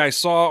to say I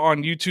saw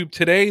on YouTube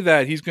today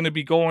that he's going to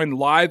be going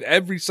live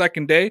every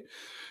second day.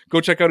 Go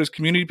check out his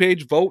community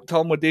page. Vote.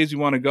 Tell him what days you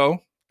want to go.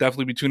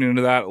 Definitely be tuning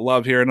into that.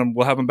 Love hearing him.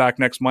 We'll have him back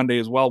next Monday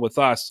as well with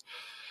us.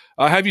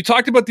 Have you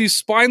talked about these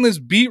spineless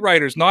beat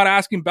writers not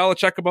asking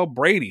Belichick about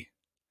Brady?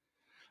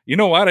 You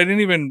know what? I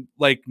didn't even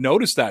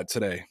notice that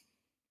today.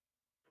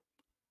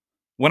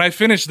 When I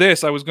finished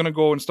this, I was going to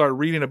go and start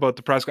reading about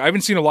the press. I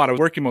haven't seen a lot. I was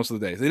working most of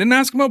the days. They didn't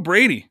ask him about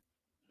Brady.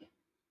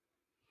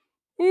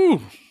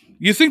 Ooh,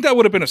 you think that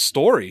would have been a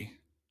story?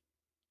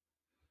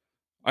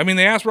 I mean,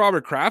 they asked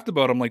Robert Kraft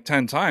about him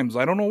 10 times.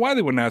 I don't know why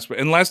they wouldn't ask,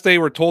 unless they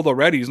were told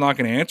already he's not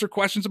going to answer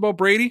questions about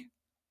Brady.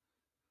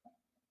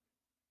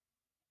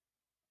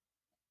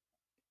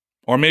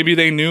 Or maybe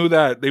they knew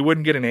that they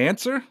wouldn't get an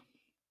answer.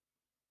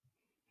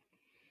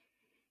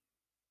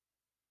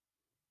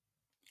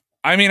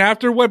 I mean,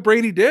 after what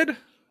Brady did,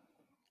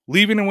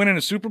 leaving and winning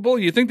a Super Bowl,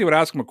 you think they would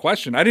ask him a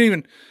question. I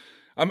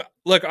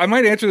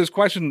might answer this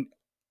question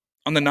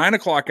on the 9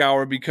 o'clock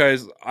hour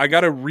because I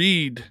got to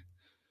read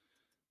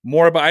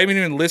more about, I haven't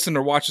even listened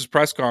or watched his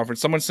press conference.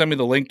 Someone sent me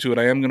the link to it.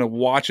 I am going to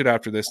watch it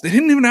after this. They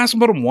didn't even ask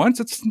him about him once.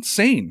 That's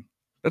insane.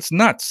 That's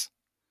nuts.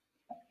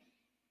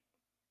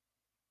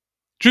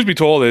 Truth be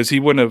told is he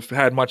wouldn't have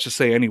had much to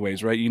say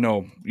anyways, right? You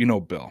know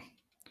Bill.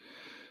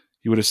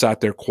 He would have sat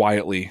there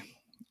quietly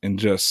and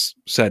just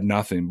said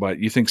nothing, but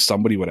you think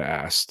somebody would have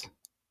asked.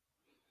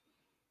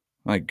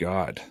 My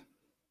God.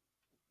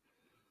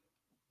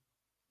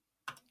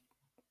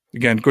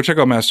 Again, go check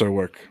out Master at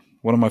Work.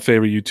 One of my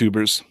favorite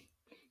YouTubers.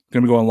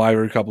 Going to be going live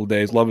every couple of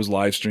days. Love his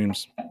live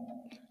streams. And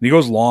he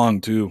goes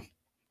long, too.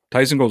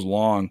 Tyson goes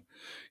long.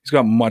 He's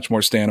got much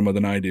more stamina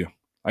than I do.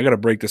 I got to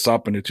break this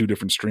up into 2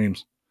 different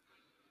streams.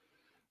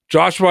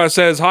 Joshua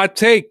says, hot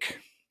take.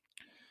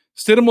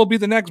 Stidham will be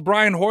the next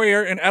Brian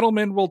Hoyer, and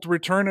Edelman will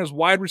return as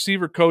wide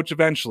receiver coach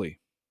eventually.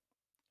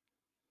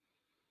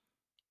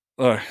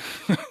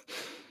 Stidham's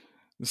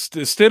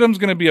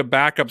going to be a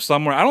backup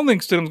somewhere. I don't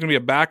think Stidham's going to be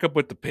a backup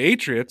with the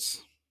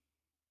Patriots.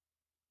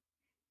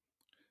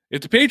 If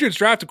the Patriots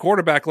draft a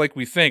quarterback like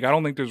we think, I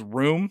don't think there's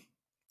room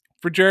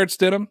for Jarrett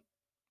Stidham.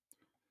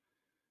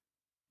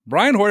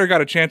 Brian Hoyer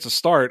got a chance to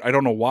start. I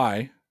don't know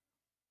why.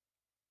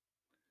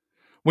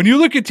 When you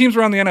look at teams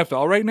around the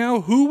NFL right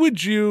now, who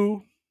would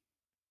you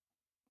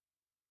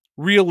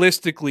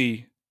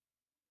realistically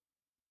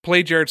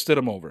play Jarrett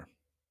Stidham over?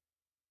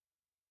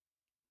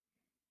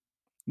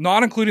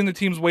 Not including the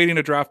teams waiting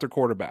to draft their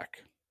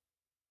quarterback.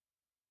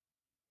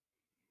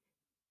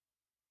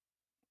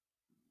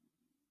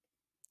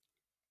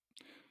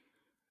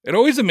 It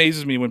always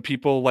amazes me when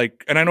people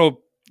and I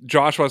know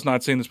Joshua's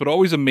not saying this, but it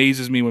always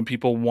amazes me when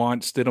people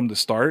want Stidham to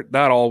start.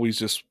 That always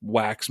just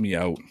whacks me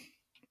out.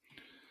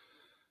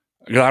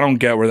 I don't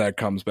get where that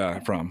comes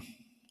back from.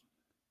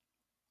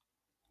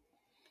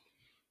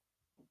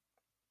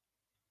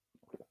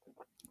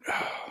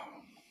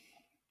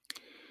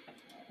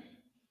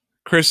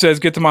 Chris says,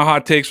 get to my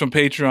hot takes from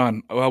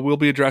Patreon. We'll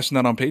be addressing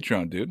that on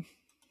Patreon, dude.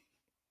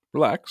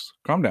 Relax.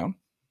 Calm down.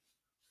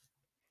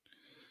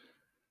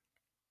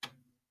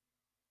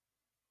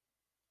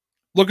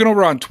 Looking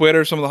over on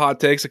Twitter, some of the hot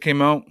takes that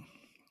came out.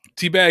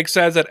 T-Bag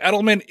says that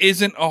Edelman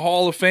isn't a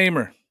Hall of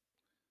Famer.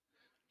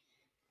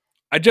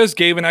 I just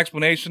gave an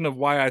explanation of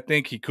why I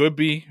think he could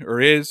be or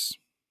is.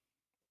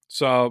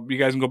 So you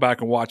guys can go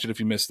back and watch it if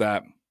you missed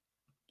that.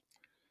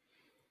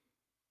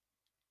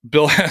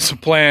 Bill has a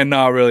plan.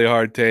 Not really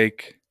hard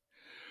take.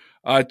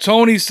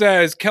 Tony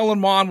says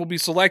Kellen Mond will be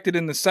selected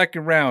in the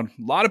 2nd round.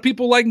 A lot of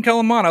people liking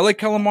Kellen Mond. I like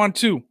Kellen Mond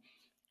too.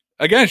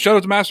 Again, shout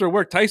out to Master at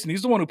Work, Tyson.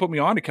 He's the one who put me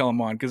on to Kellen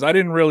Mond because I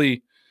didn't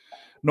really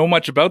know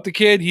much about the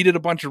kid. He did a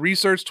bunch of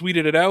research,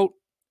 tweeted it out.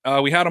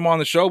 We had him on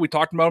the show. We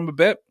talked about him a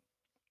bit.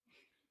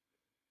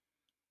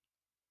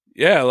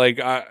 Yeah,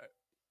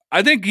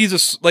 I think he's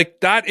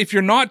that. If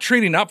you're not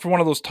trading up for one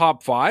of those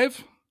top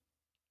 5,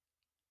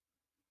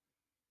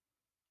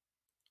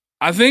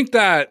 I think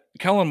that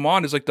Kellen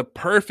Mond is the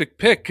perfect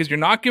pick because you're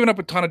not giving up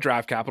a ton of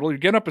draft capital. You're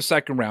giving up a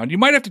 2nd round. You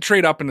might have to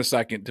trade up in the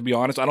 2nd, to be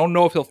honest. I don't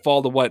know if he'll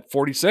fall to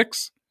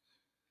 46?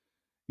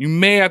 You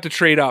may have to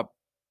trade up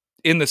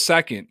in the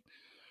 2nd.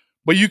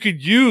 But you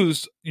could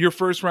use your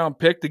 1st round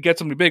pick to get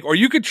something big. Or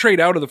you could trade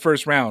out of the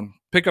 1st round,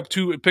 pick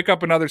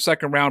up another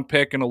 2nd round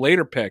pick and a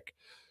later pick.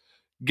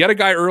 Get a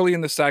guy early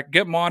in the second,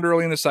 get Mond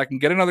early in the second,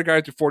 get another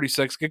guy through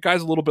 46, get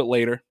guys a little bit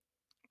later.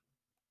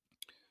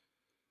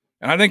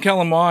 And I think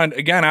Kellen Mond,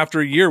 again,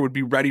 after a year, would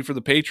be ready for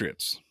the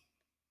Patriots.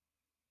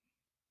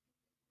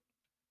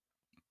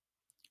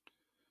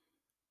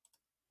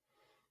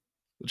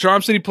 The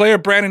Charm City player,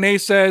 Brandon A,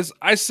 says,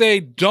 I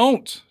say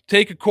don't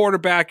take a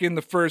quarterback in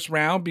the first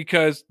round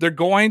because they're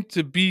going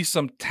to be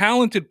some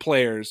talented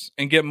players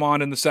and get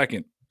Mond in the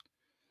second.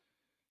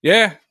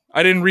 Yeah,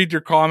 I didn't read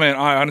your comment.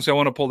 Honestly, I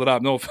want to pull it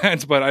up. No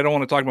offense, but I don't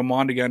want to talk about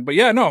Mond again. But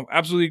yeah, no,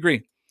 absolutely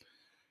agree.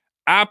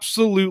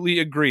 Absolutely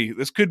agree.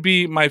 This could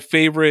be my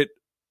favorite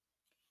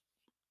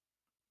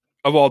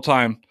of all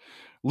time.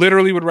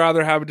 Literally would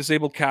rather have a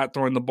disabled cat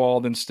throwing the ball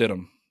than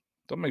Stidham.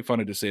 Don't make fun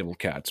of disabled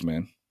cats,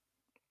 man.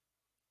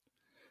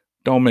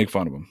 Don't make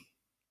fun of them.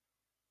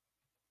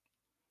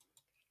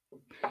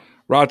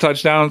 Raw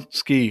touchdown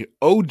ski.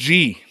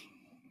 OG.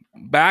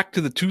 Back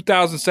to the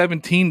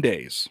 2017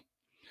 days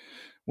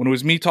when it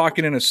was me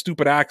talking in a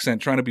stupid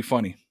accent trying to be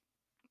funny.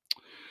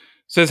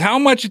 Says, how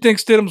much you think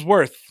Stidham's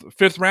worth?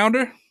 Fifth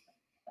rounder?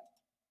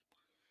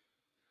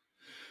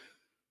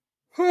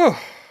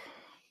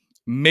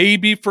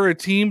 Maybe for a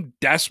team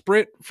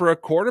desperate for a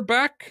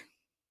quarterback?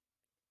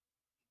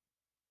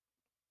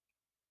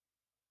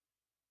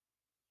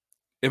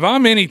 If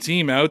I'm any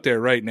team out there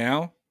right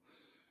now,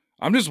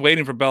 I'm just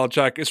waiting for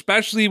Belichick,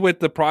 especially with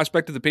the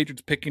prospect of the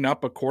Patriots picking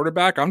up a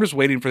quarterback. I'm just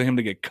waiting for him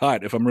to get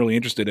cut if I'm really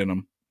interested in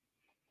him.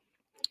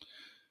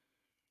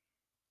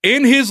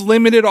 In his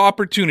limited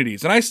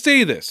opportunities, and I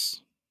say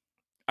this.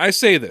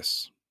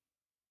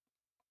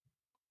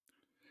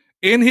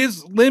 In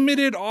his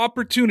limited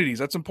opportunities,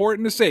 that's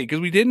important to say because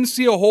we didn't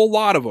see a whole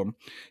lot of them.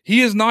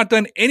 He has not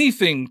done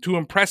anything to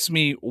impress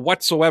me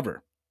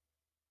whatsoever.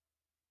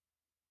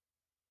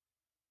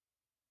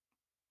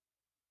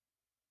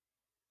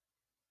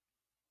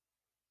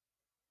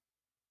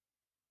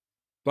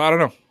 But I don't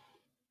know.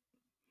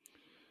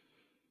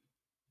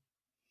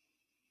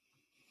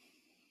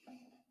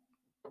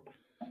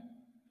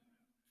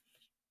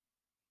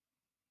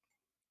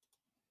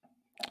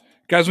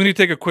 Guys, we need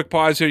to take a quick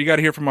pause here. You got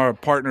to hear from our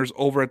partners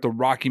over at the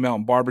Rocky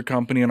Mountain Barber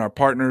Company and our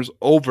partners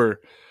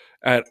over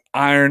at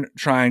Iron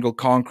Triangle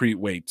Concrete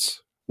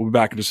Weights. We'll be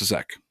back in just a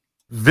sec.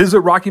 Visit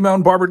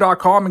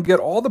RockyMountainBarber.com and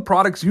get all the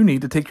products you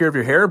need to take care of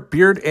your hair,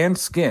 beard, and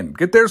skin.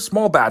 Get their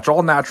small batch,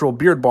 all natural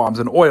beard balms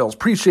and oils,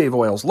 pre-shave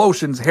oils,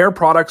 lotions, hair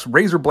products,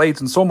 razor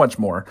blades, and so much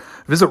more.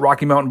 Visit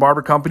Rocky Mountain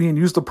Barber Company and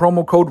use the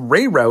promo code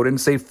RAYROUTE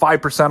and save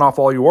 5% off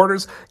all your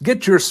orders.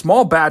 Get your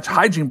small batch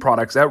hygiene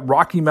products at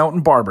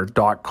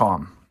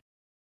RockyMountainBarber.com.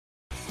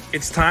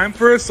 It's time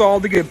for us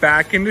all to get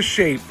back into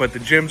shape, but the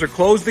gyms are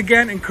closed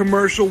again and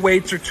commercial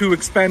weights are too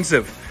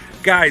expensive.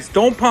 Guys,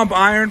 don't pump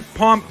iron,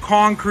 pump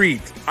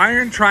concrete.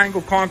 Iron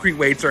Triangle Concrete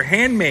Weights are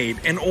handmade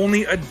and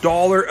only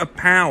 $1 a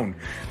pound.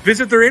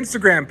 Visit their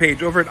Instagram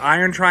page over at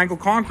Iron Triangle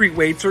Concrete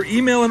Weights or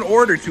email an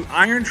order to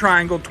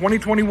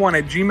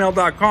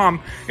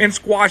irontriangle2021@gmail.com and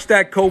squash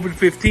that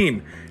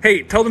COVID-15.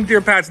 Hey, tell them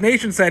Dear Pats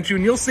Nation sent you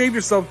and you'll save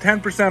yourself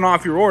 10%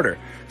 off your order.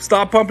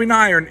 Stop pumping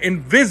iron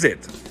and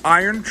visit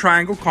Iron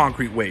Triangle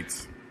Concrete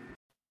Weights.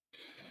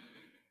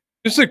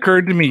 This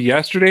occurred to me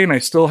yesterday, and I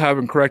still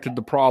haven't corrected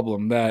the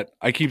problem that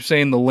I keep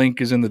saying the link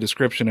is in the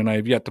description, and I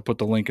have yet to put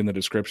the link in the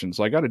description.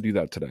 So I got to do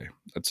that today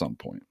at some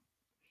point.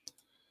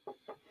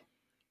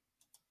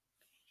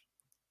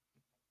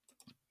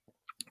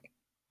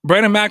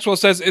 Brandon Maxwell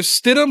says, if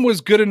Stidham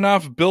was good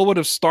enough, Bill would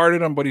have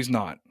started him, but he's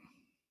not.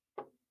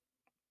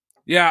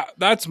 Yeah,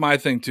 that's my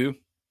thing too.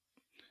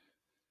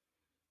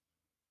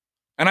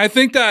 And I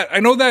think that, I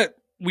know that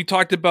we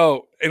talked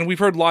about, and we've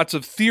heard lots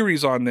of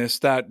theories on this,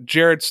 that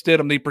Jarrett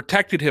Stidham, they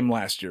protected him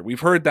last year. We've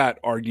heard that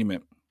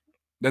argument,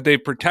 that they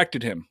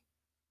protected him.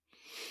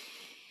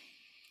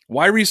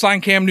 Why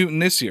re-sign Cam Newton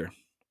this year?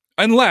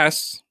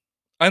 Unless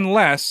it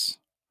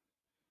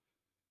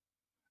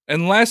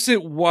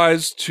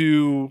was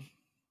to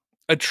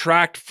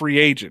attract free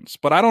agents.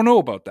 But I don't know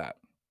about that.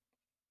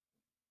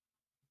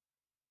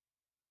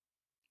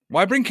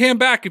 Why bring Cam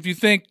back if you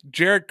think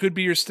Jarrett could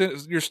be your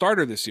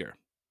starter this year?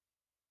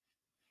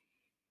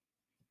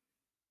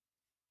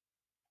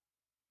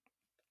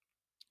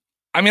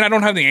 I mean, I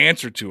don't have the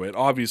answer to it,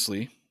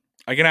 obviously.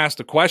 I can ask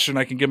the question.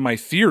 I can give my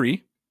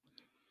theory.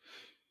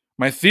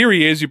 My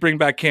theory is you bring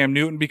back Cam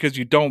Newton because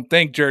you don't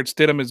think Jarrett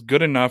Stidham is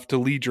good enough to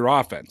lead your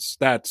offense.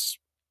 That's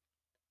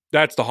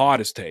the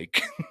hottest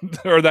take.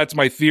 Or that's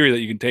my theory that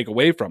you can take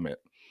away from it.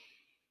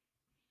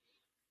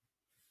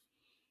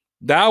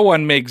 That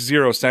one makes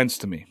zero sense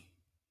to me.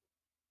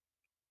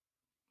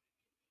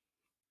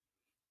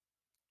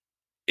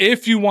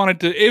 If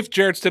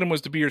Jarrett Stidham was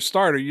to be your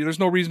starter, there's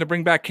no reason to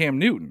bring back Cam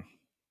Newton.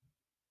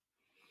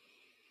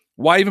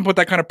 Why even put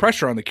that kind of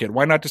pressure on the kid?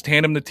 Why not just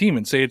hand him the team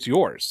and say it's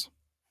yours?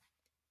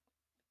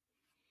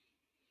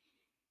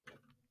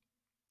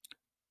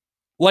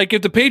 Like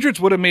if the Patriots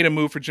would have made a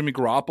move for Jimmy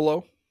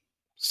Garoppolo,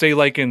 say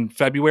like in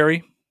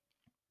February,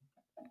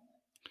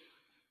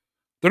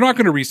 they're not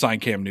going to re-sign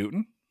Cam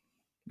Newton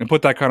and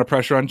put that kind of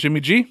pressure on Jimmy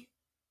G.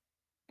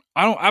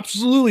 I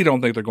absolutely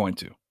don't think they're going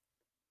to.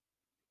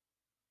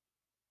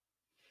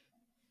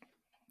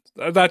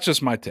 That's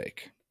just my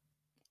take.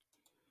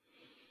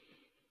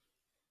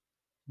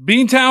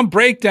 Beantown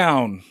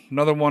Breakdown,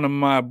 another one of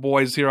my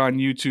boys here on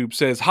YouTube,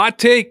 says, hot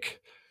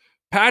take,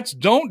 Pats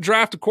don't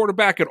draft a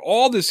quarterback at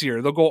all this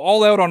year. They'll go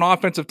all out on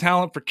offensive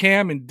talent for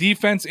Cam and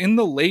defense in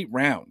the late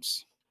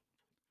rounds.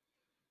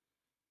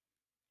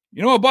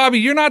 You know what, Bobby?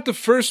 You're not the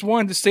first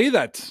one to say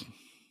that.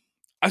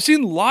 I've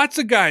seen lots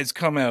of guys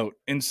come out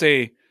and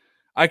say,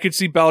 I could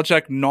see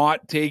Belichick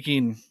not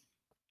taking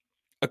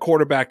a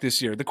quarterback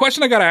this year. The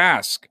question I got to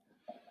ask,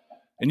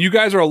 and you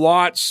guys are a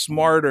lot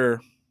smarter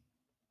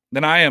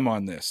than I am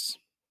on this.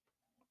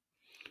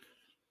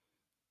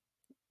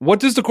 What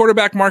does the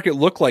quarterback market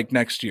look like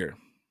next year?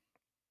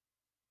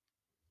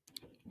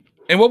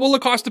 And what will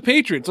it cost the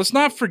Patriots? Let's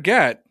not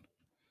forget,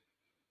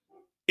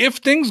 if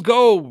things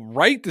go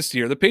right this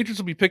year, the Patriots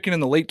will be picking in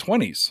the late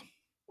 20s.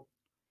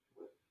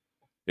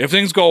 If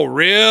things go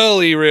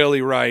really,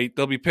 really right,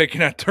 they'll be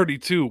picking at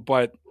 32.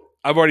 But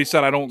I've already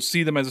said I don't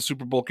see them as a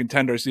Super Bowl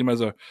contender. I see them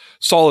as a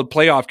solid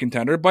playoff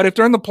contender. But if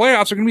they're in the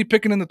playoffs, they're going to be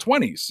picking in the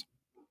 20s.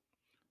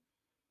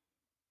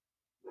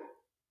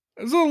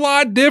 It's a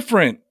lot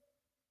different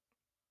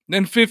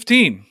than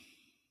 15.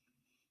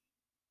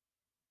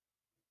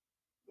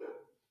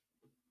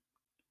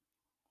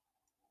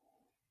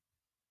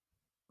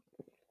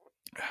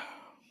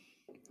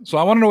 So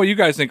I want to know what you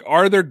guys think.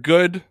 Are there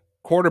good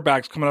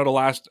quarterbacks coming out of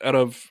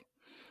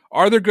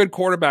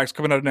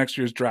next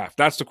year's draft?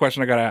 That's the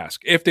question I got to ask.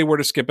 If they were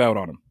to skip out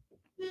on him.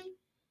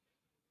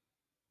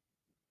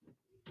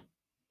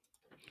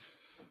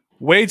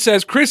 Wade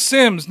says, Chris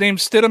Sims named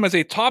Stidham as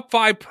a top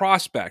 5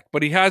 prospect,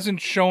 but he hasn't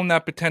shown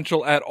that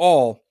potential at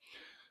all.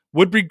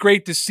 Would be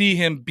great to see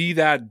him be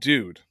that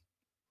dude.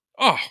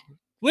 Oh,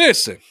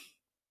 listen.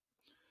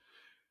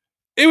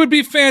 It would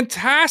be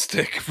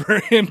fantastic for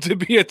him to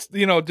be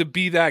to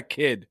be that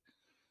kid.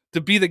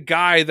 To be the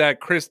guy that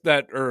Chris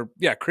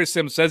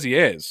Sims says he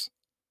is.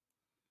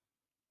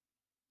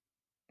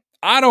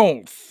 I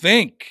don't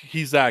think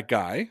he's that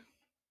guy.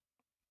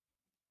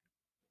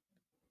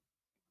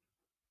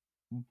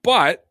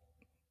 But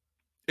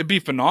it'd be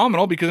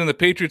phenomenal because then the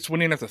Patriots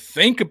wouldn't even have to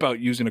think about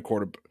using a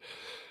quarterback.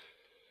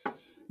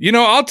 You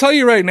know, I'll tell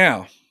you right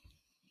now.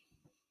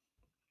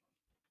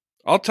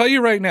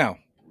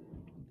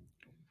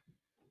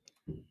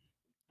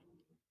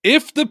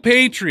 If the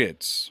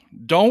Patriots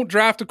don't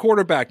draft a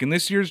quarterback in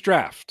this year's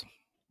draft,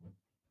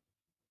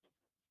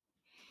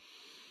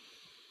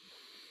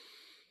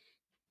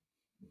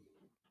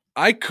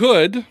 I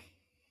could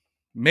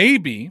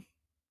maybe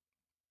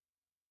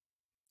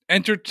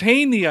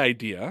entertain the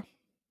idea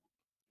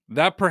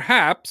that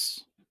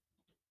perhaps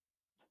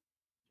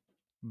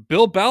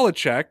Bill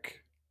Belichick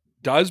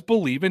does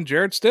believe in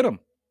Jarrett Stidham.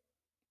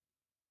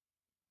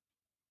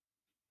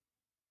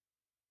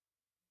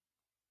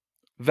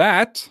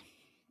 That,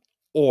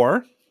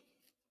 or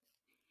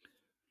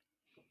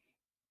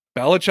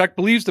Belichick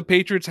believes the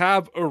Patriots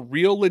have a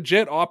real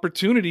legit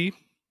opportunity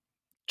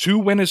to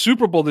win a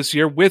Super Bowl this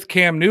year with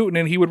Cam Newton,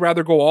 and he would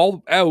rather go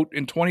all out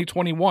in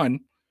 2021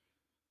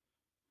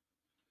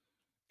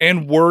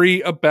 and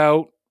worry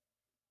about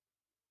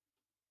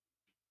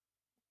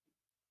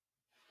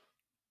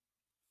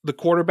the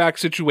quarterback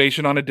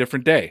situation on a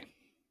different day.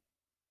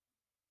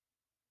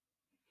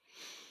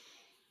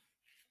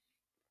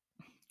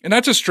 And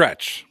that's a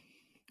stretch,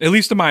 at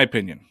least in my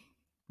opinion.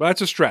 But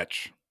that's a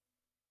stretch.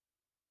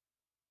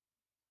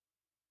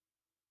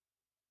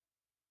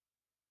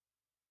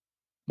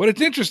 But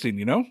it's interesting,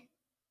 you know?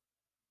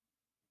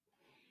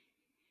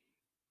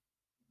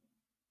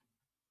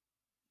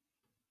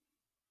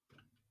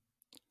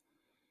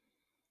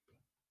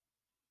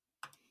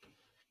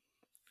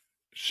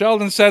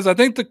 Sheldon says, I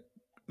think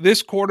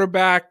this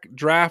quarterback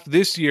draft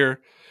this year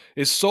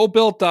is so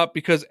built up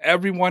because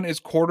everyone is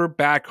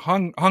quarterback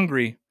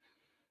hungry.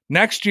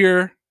 Next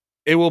year,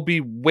 it will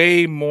be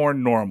way more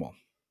normal.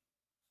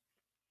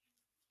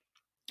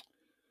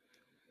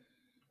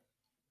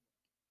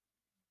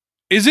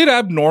 Is it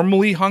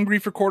abnormally hungry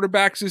for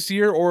quarterbacks this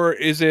year, or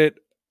is it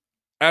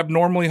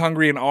abnormally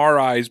hungry in our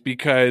eyes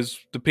because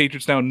the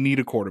Patriots now need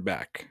a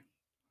quarterback?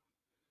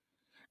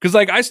 Because,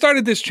 like, I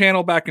started this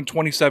channel back in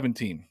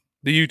 2017,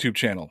 the YouTube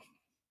channel.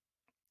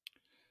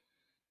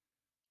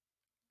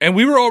 And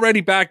we were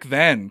already back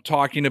then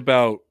talking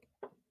about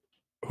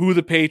who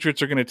the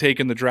Patriots are going to take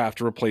in the draft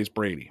to replace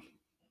Brady.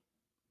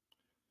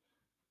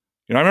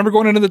 You know, I remember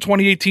going into the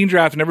 2018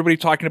 draft and everybody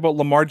talking about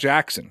Lamar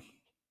Jackson.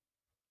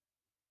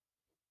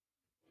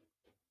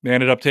 They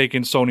ended up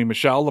taking Sony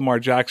Michel. Lamar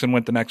Jackson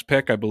went the next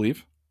pick, I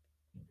believe.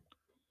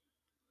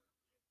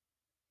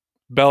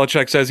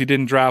 Belichick says he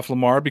didn't draft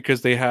Lamar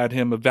because they had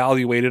him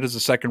evaluated as a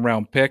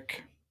second-round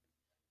pick.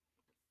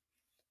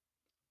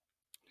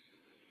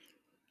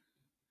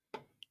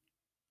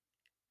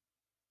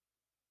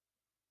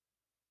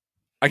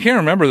 I can't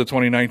remember the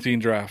 2019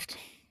 draft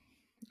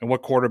and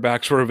what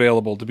quarterbacks were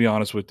available, to be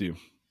honest with you.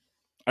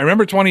 I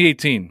remember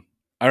 2018.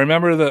 I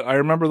remember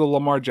the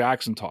Lamar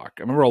Jackson talk.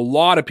 I remember a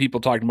lot of people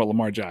talking about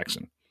Lamar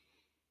Jackson.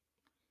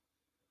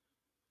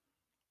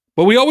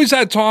 But we always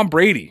had Tom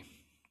Brady.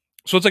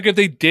 So it's like if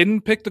they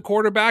didn't pick the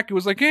quarterback, it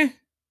was like,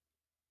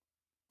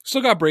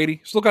 still got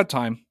Brady, still got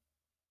time.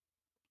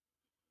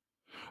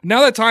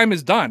 Now that time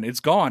is done. It's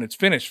gone. It's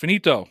finished.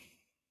 Finito.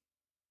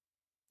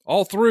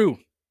 All through.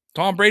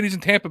 Tom Brady's in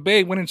Tampa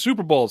Bay winning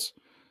Super Bowls.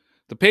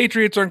 The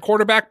Patriots are in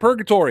quarterback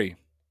purgatory.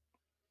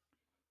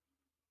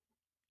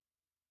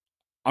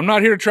 I'm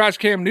not here to trash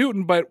Cam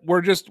Newton, but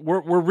we're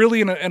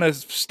really in a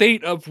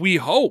state of we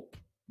hope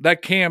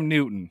that Cam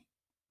Newton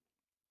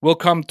will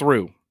come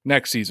through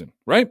next season,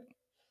 right?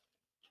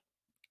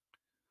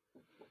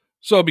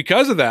 So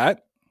because of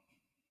that,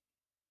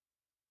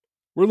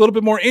 we're a little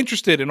bit more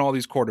interested in all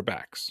these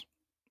quarterbacks.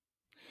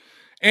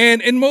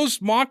 And in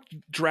most mock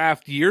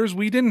draft years,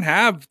 we didn't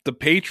have the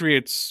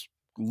Patriots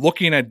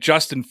looking at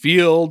Justin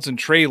Fields and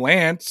Trey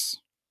Lance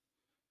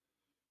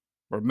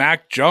or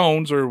Mac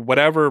Jones or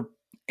whatever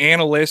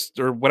analyst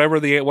or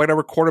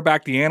whatever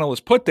quarterback the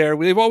analyst put there.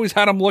 They've always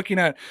had them looking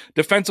at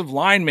defensive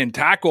linemen,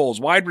 tackles,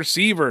 wide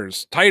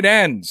receivers, tight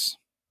ends.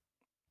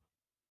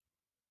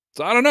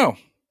 So I don't know.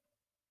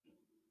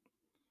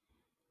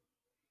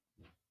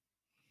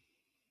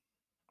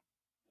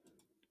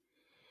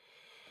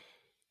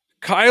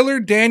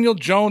 Kyler, Daniel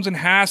Jones, and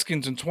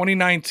Haskins in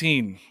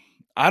 2019.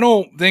 I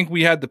don't think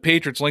we had the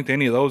Patriots linked to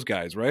any of those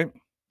guys, right?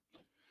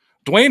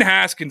 Dwayne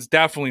Haskins,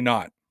 definitely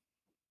not.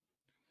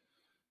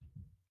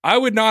 I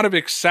would not have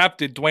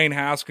accepted Dwayne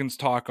Haskins'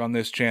 talk on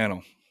this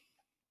channel.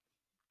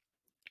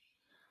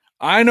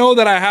 I know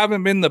that I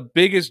haven't been the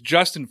biggest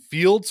Justin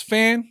Fields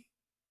fan,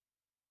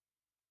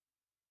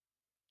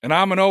 and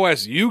I'm an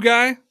OSU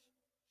guy,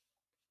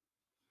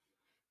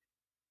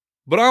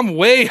 but I'm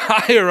way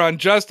higher on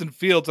Justin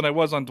Fields than I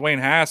was on Dwayne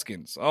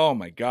Haskins. Oh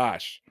my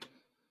gosh.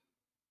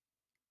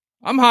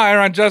 I'm higher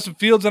on Justin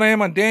Fields than I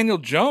am on Daniel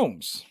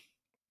Jones.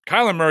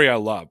 Kyler Murray I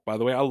love. By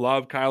the way, I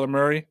love Kyler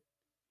Murray.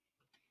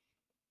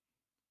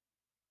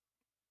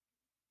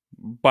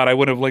 But I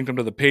would have linked him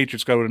to the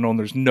Patriots because I would have known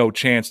there's no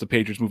chance the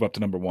Patriots move up to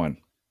number 1.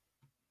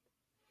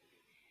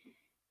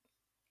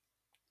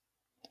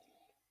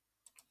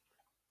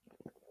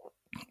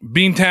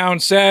 Beantown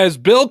says,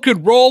 Bill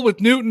could roll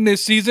with Newton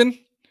this season.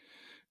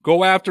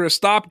 Go after a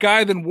stop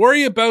guy, then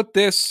worry about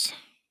this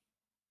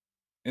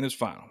in his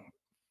final.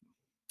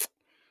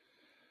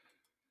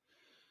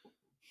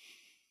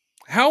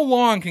 How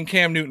long can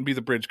Cam Newton be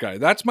the bridge guy?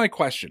 That's my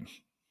question.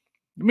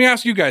 Let me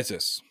ask you guys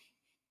this.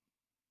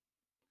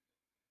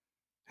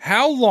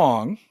 How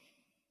long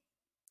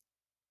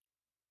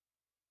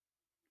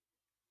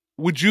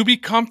would you be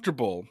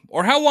comfortable,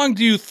 or how long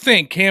do you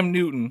think Cam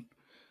Newton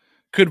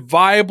could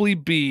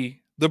viably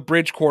be the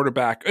bridge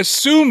quarterback,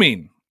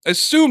 assuming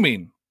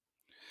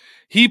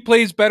he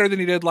plays better than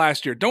he did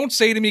last year? Don't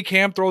say to me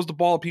Cam throws the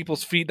ball at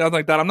people's feet, nothing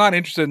like that. I'm not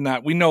interested in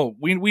that. We know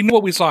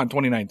what we saw in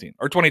 2019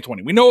 or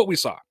 2020. We know what we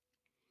saw.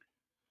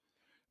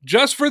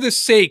 Just for the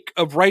sake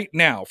of right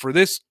now, for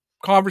this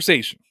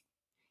conversation,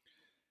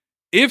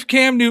 if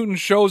Cam Newton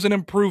shows an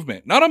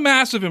improvement, not a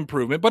massive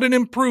improvement, but an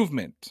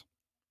improvement,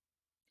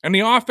 and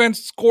the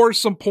offense scores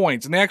some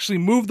points and they actually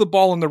move the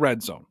ball in the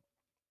red zone,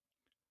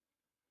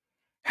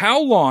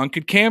 how long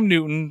could Cam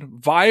Newton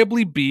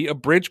viably be a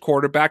bridge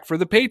quarterback for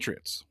the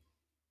Patriots?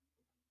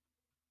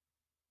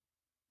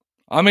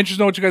 I'm interested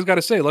to know what you guys got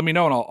to say. Let me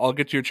know, and I'll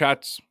get to your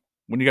chats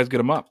when you guys get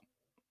them up.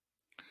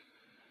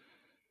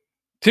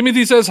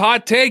 Timothy says,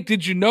 hot take,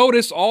 did you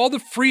notice all the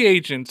free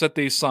agents that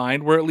they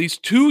signed were at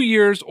least 2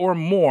 years or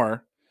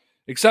more,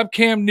 except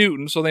Cam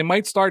Newton, so they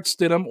might start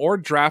Stidham or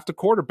draft a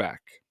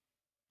quarterback?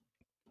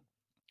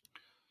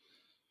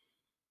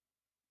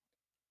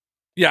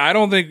 Yeah, I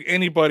don't think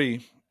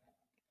anybody,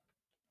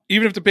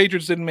 even if the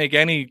Patriots didn't make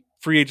any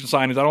free agent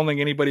signings, I don't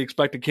think anybody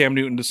expected Cam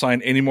Newton to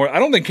sign any more. I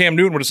don't think Cam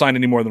Newton would have signed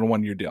any more than a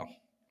 1-year deal.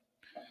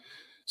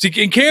 See,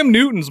 in Cam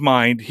Newton's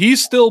mind, he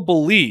still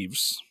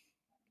believes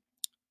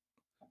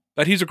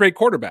that he's a great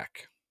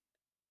quarterback.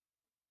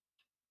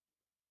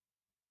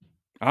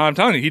 I'm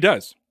telling you, he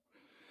does.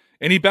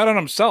 And he bet on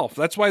himself.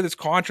 That's why this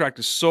contract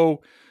is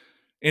so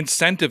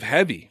incentive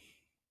heavy.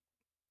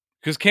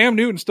 Because Cam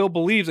Newton still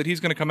believes that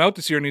he's going to come out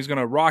this year and he's going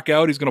to rock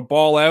out, he's going to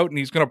ball out, and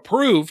he's going to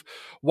prove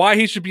why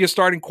he should be a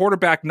starting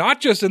quarterback, not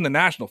just in the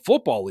National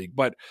Football League,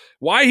 but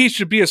why he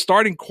should be a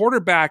starting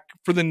quarterback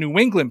for the New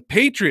England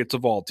Patriots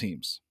of all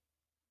teams.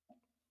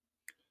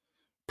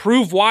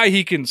 Prove why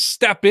he can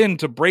step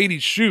into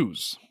Brady's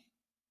shoes.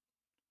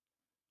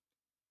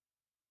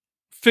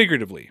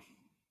 Figuratively.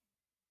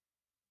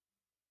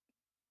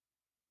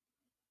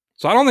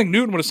 So I don't think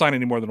Newton would have signed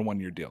any more than a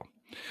 1-year deal.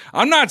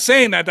 I'm not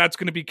saying that that's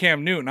going to be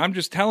Cam Newton. I'm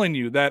just telling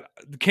you that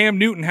Cam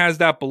Newton has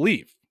that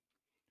belief.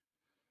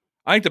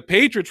 I think the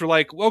Patriots were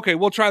like, okay,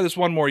 we'll try this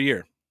 1 more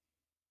year.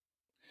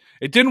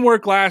 It didn't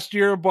work last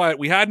year, but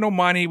we had no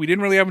money. We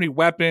didn't really have any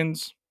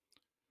weapons.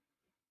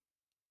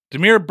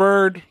 Damiere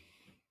Byrd,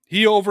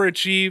 he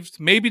overachieved.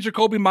 Maybe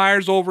Jacoby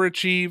Myers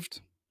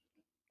overachieved.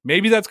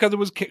 Maybe that's because it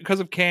was because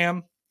of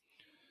Cam.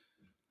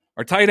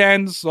 Our tight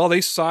ends, well,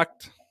 they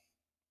sucked.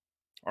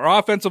 Our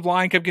offensive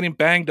line kept getting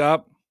banged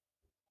up.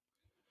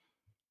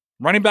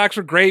 Running backs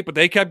were great, but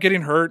they kept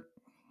getting hurt.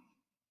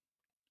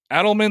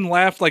 Edelman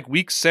left like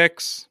week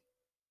 6.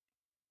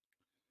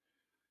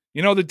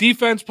 You know, the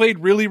defense played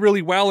really,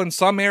 really well in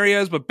some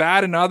areas, but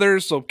bad in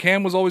others. So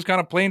Cam was always kind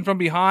of playing from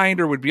behind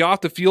or would be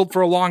off the field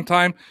for a long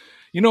time.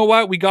 You know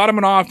what? We got him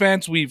an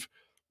offense. We've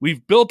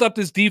built up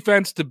this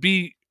defense to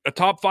be a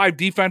top 5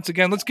 defense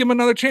again. Let's give him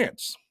another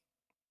chance.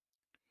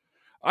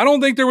 I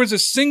don't think there was a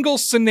single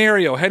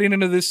scenario heading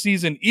into this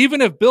season,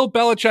 even if Bill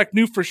Belichick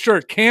knew for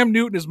sure Cam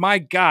Newton is my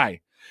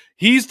guy.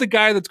 He's the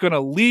guy that's going to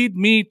lead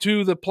me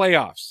to the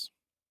playoffs.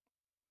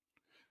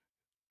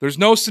 There's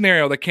no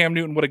scenario that Cam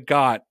Newton would have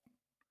got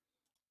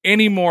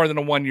any more than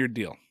a 1-year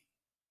deal.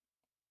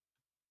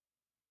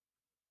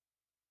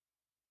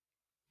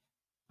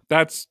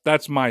 That's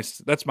my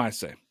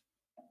say.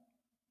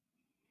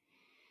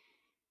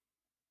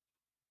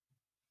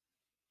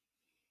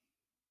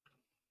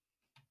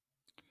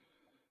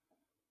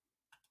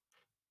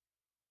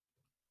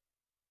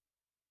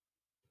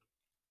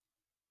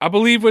 I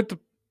believe with the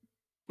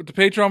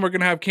Patreon, we're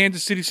going to have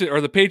Kansas City,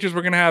 or the Patriots,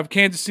 we're going to have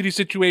Kansas City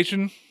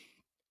situation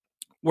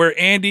where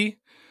Andy,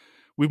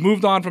 we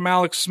moved on from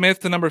Alex Smith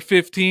to number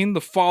 15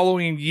 the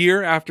following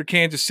year after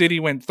Kansas City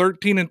went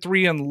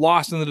 13-3 and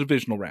lost in the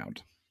divisional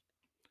round.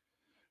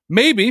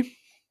 Maybe.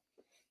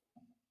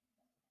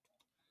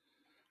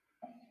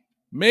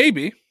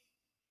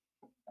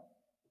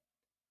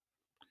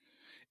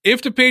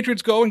 If the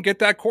Patriots go and get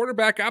that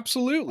quarterback,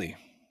 absolutely.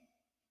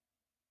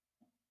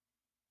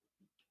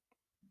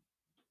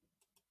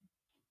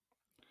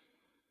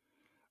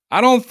 I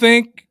don't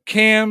think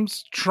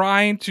Cam's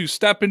trying to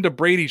step into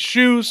Brady's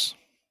shoes.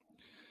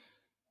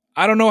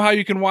 I don't know how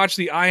you can watch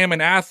the I Am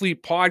an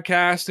Athlete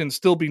podcast and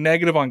still be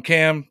negative on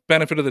Cam.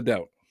 Benefit of the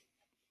doubt.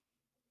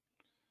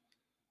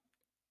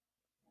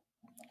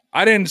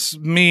 I didn't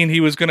mean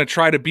he was going to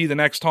try to be the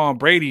next Tom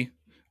Brady,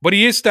 but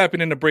he is stepping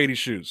into Brady's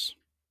shoes.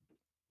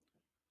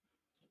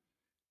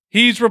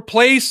 He's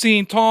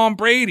replacing Tom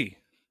Brady.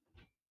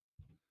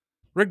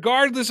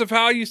 Regardless of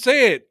how you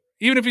say it,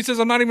 even if he says,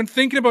 I'm not even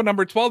thinking about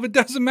number 12, it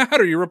doesn't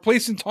matter. You're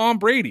replacing Tom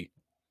Brady.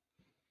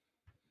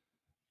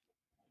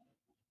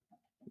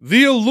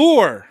 The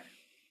allure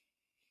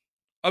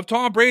of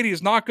Tom Brady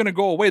is not going to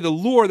go away. The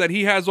lure that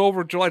he has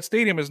over Gillette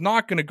Stadium is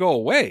not going to go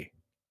away.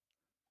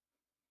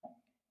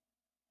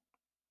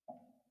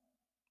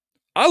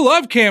 I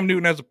love Cam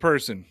Newton as a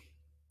person.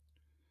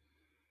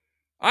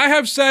 I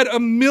have said a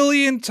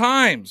million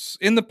times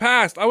in the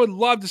past, I would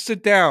love to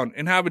sit down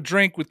and have a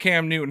drink with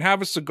Cam Newton,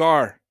 have a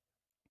cigar.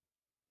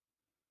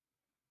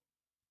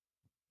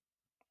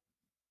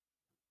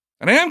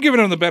 And I am giving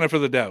him the benefit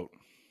of the doubt.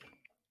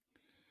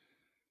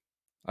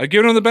 I've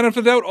given him the benefit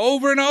of the doubt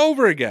over and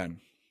over again.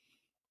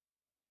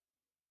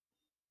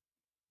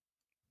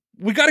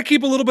 We got to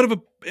keep a little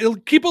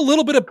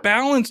bit of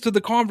balance to the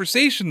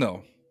conversation,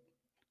 though.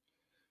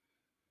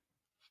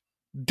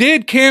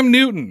 Did Cam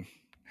Newton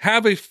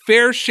have a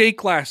fair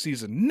shake last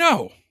season?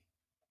 No,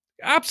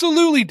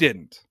 absolutely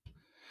didn't.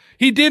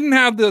 He didn't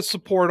have the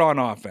support on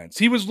offense.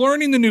 He was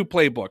learning the new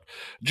playbook.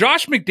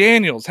 Josh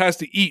McDaniels has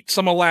to eat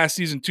some of last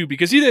season too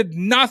because he did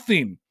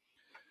nothing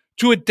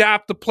to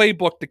adapt the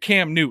playbook to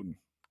Cam Newton.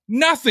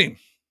 Nothing.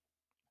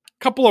 A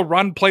couple of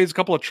run plays, a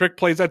couple of trick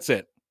plays, that's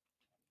it.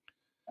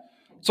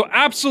 So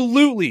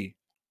absolutely,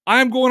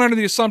 I'm going under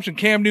the assumption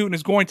Cam Newton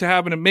is going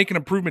to make an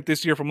improvement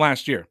this year from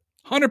last year.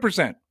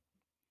 100%.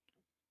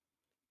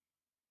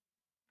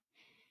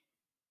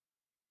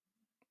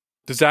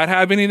 Does that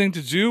have anything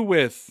to do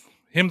with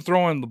him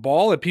throwing the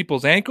ball at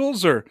people's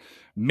ankles or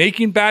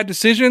making bad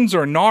decisions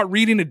or not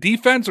reading a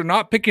defense or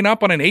not picking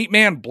up on an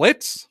 8-man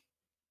blitz?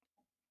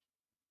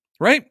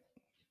 Right?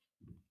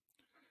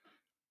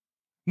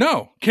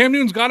 No, Cam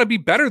Newton's got to be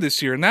better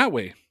this year in that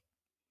way.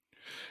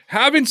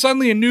 Having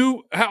suddenly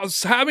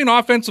having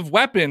offensive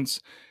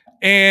weapons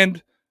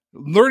and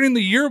learning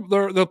the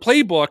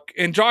playbook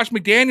and Josh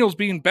McDaniels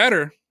being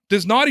better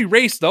does not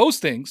erase those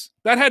things.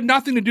 That had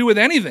nothing to do with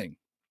anything.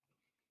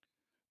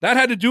 That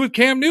had to do with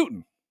Cam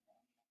Newton.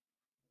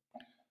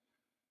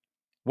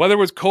 Whether it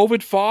was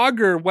COVID fog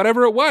or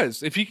whatever it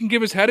was, if he can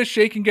give his head a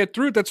shake and get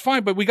through it, that's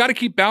fine. But we got to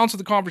keep balance of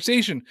the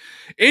conversation.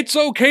 It's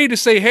okay to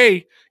say,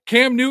 hey,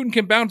 Cam Newton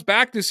can bounce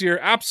back this year,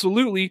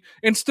 absolutely,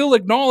 and still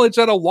acknowledge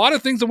that a lot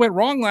of things that went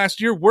wrong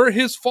last year were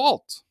his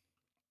fault.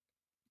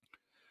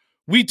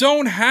 We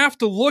don't have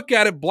to look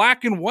at it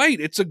black and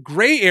white. It's a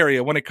gray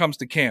area when it comes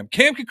to Cam.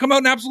 Cam could come out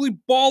and absolutely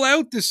ball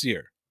out this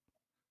year.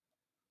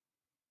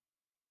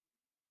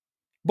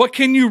 But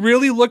can you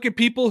really look at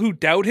people who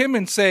doubt him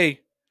and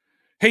say,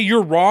 hey,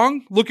 you're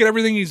wrong? Look at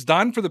everything he's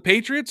done for the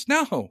Patriots?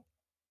 No.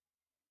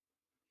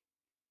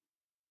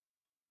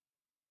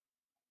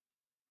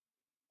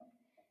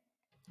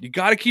 You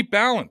got to keep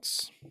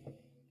balance.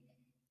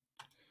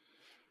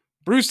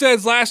 Bruce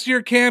says last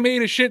year Cam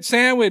ate a shit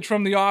sandwich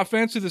from the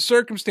offense to the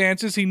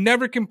circumstances. He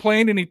never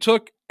complained and he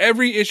took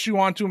every issue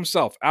onto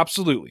himself.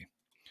 Absolutely.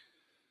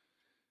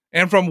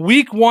 And from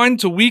week 1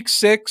 to week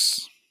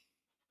 6,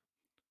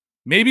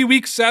 maybe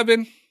week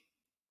 7,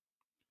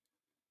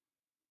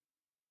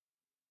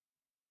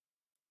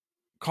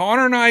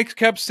 Connor and I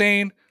kept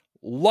saying,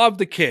 love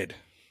the kid.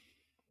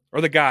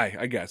 Or the guy,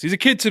 I guess. He's a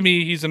kid to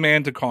me. He's a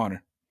man to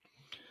Connor.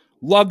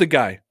 Love the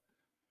guy.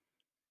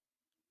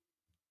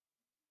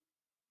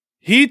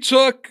 He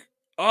took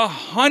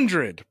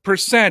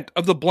 100%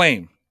 of the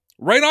blame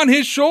right on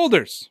his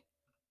shoulders.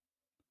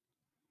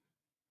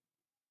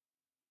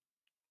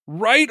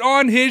 Right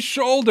on his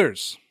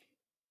shoulders.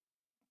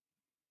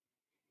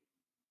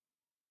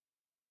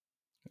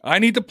 I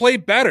need to play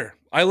better.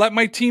 I let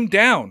my team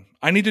down.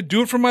 I need to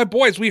do it for my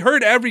boys. We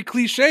heard every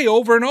cliche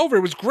over and over.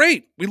 It was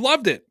great. We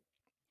loved it.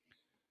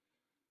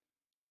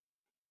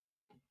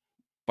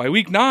 By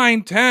week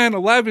 9, 10,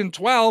 11,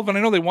 12, and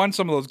I know they won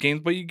some of those games,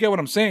 but you get what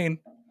I'm saying.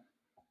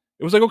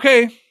 It was like,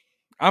 okay,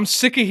 I'm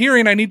sick of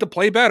hearing I need to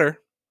play better.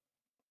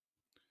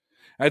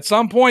 At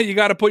some point, you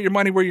got to put your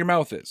money where your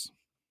mouth is.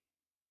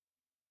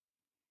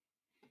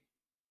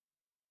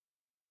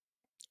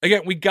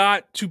 Again, we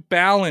got to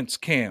balance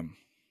Cam.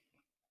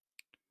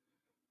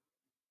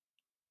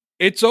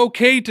 It's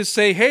okay to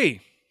say,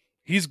 hey,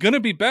 he's going to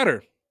be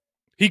better.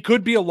 He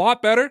could be a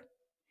lot better.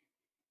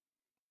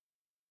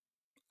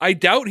 I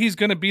doubt he's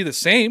going to be the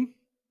same.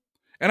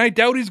 And I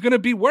doubt he's going to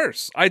be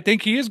worse. I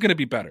think he is going to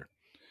be better.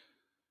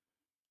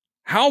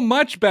 How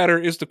much better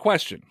is the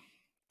question?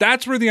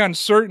 That's where the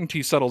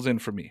uncertainty settles in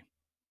for me.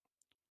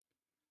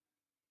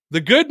 The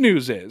good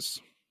news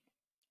is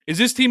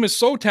this team is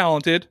so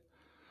talented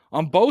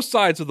on both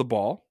sides of the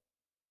ball.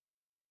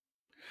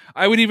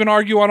 I would even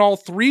argue on all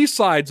three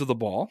sides of the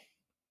ball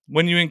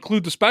when you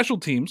include the special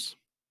teams.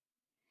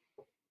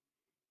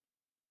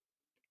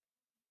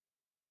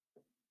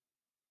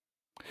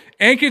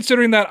 And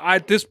considering that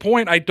at this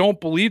point, I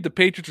don't believe the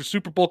Patriots are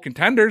Super Bowl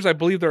contenders. I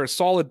believe they're a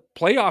solid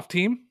playoff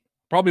team,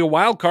 probably a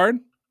wild card.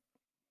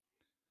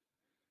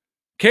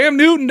 Cam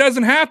Newton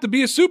doesn't have to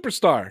be a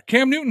superstar.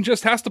 Cam Newton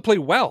just has to play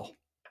well.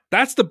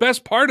 That's the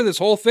best part of this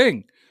whole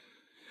thing.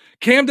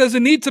 Cam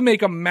doesn't need to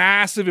make a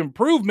massive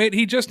improvement.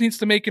 He just needs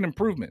to make an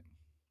improvement.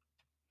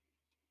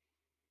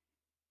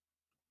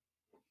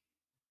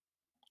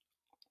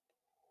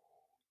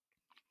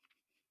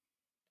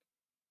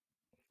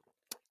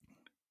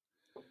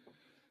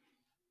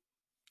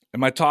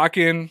 Am I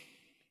talking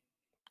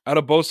out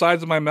of both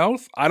sides of my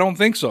mouth? I don't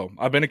think so.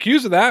 I've been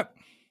accused of that.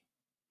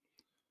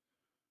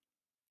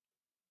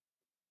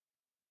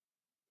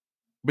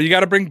 But you got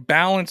to bring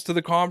balance to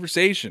the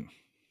conversation.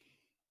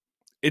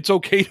 It's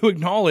okay to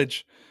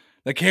acknowledge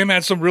that Cam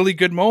had some really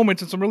good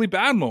moments and some really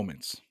bad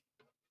moments.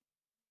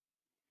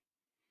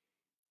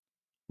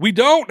 We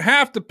don't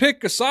have to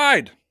pick a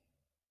side.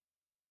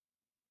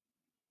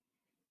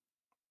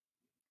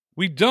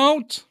 We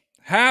don't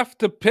have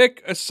to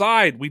pick a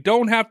side. We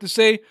don't have to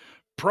say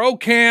pro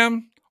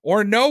Cam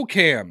or no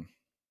Cam.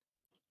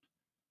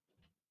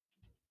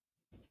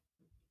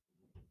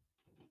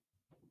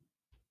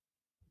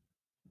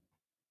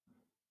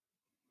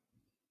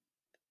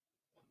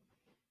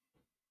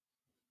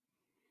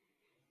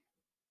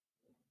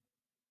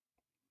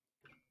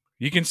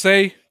 You can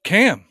say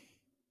Cam.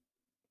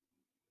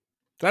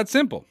 That's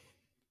simple.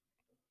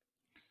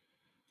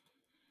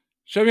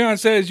 Chevion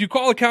says, you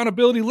call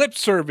accountability lip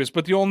service,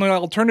 but the only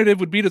alternative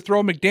would be to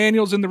throw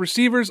McDaniels and the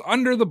receivers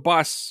under the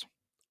bus.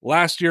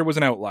 Last year was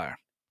an outlier.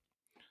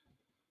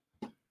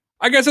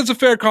 I guess that's a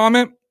fair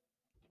comment.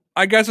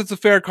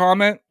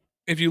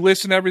 If you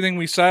listen to everything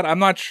we said, I'm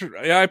not sure.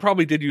 I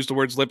probably did use the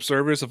words lip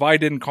service. If I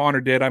didn't, Connor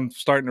did. I'm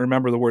starting to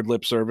remember the word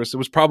lip service. It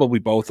was probably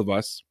both of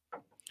us.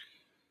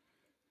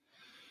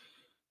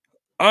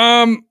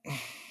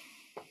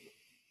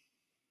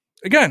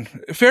 Again,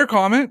 fair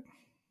comment.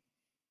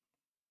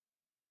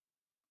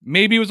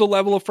 Maybe it was a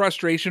level of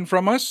frustration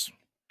from us.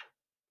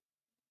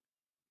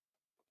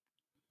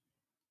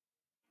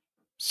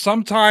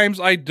 Sometimes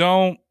I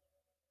don't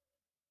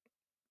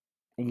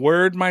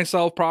word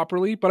myself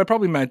properly, but I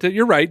probably meant it.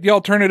 You're right. The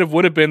alternative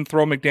would have been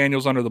throw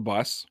McDaniels under the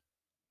bus,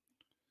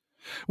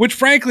 which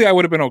frankly I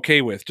would have been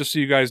okay with, just so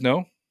you guys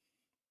know.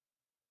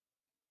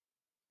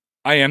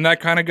 I am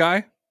that kind of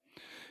guy.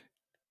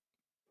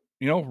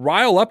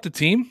 Rile up the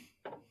team.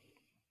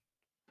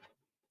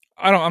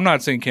 I'm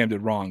not saying Cam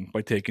did wrong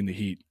by taking the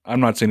heat. I'm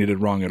not saying he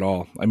did wrong at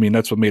all. I mean,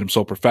 that's what made him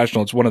so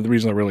professional. It's one of the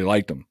reasons I really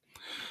liked him.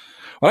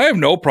 But I have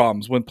no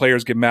problems when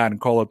players get mad and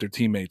call out their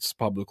teammates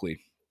publicly.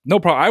 No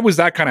problem. I was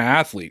that kind of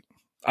athlete.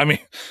 I mean,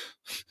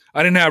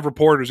 I didn't have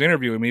reporters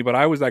interviewing me, but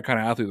I was that kind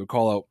of athlete that would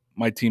call out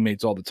my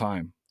teammates all the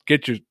time.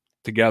 Get your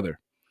together.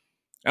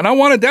 And I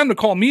wanted them to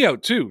call me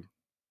out too.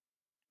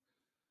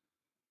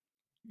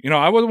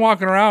 I wasn't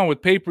walking around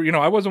with paper.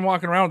 I wasn't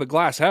walking around with a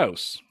glass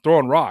house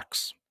throwing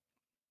rocks.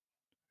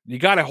 You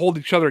got to hold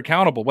each other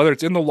accountable, whether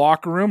it's in the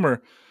locker room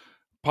or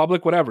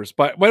public, whatever.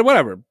 But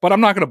whatever. But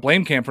I'm not going to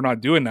blame Cam for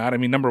not doing that. I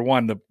mean, number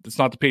one, it's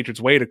not the Patriots'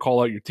 way to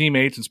call out your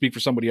teammates and speak for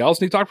somebody else.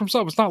 And he talked for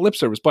himself. It's not lip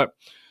service. But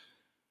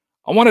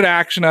I wanted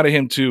action out of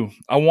him too.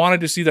 I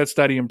wanted to see that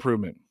steady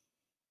improvement.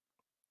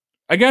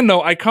 Again,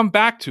 though, I come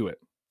back to it.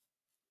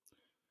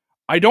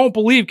 I don't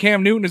believe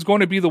Cam Newton is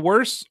going to be the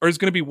worst or is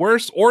going to be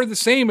worse or the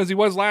same as he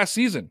was last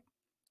season.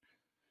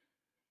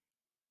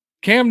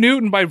 Cam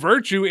Newton, by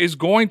virtue, is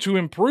going to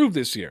improve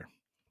this year.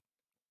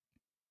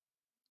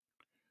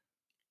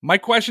 My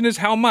question is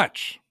how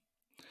much?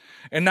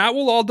 And that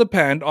will all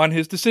depend on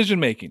his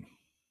decision-making,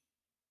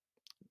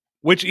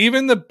 which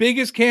even the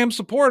biggest Cam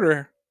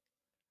supporter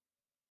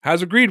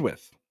has agreed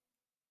with.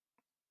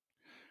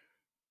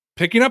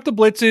 Picking up the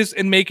blitzes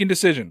and making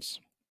decisions.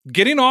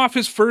 Getting off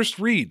his first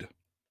read.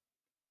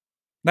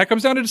 That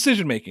comes down to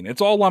decision making.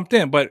 It's all lumped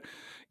in, but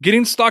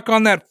getting stuck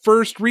on that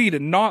first read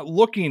and not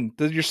looking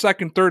to your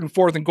second, third, and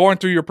fourth and going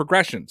through your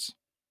progressions.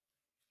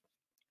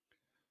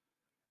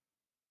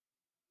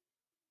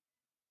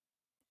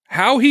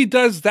 How he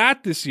does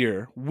that this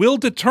year will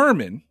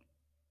determine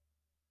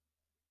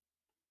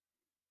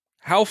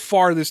how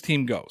far this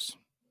team goes.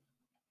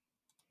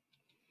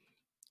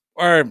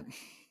 Or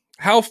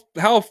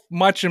how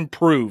much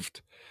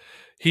improved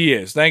he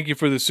is. Thank you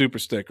for the super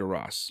sticker,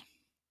 Ross.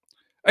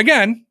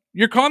 Again,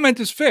 your comment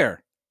is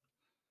fair.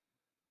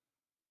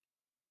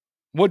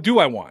 What do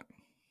I want?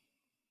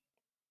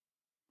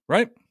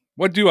 Right?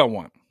 What do I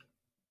want?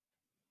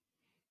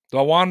 Do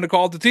I want him to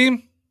call it the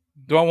team?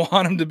 Do I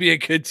want him to be a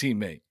good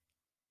teammate?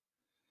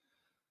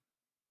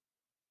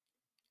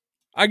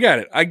 I get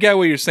it. I get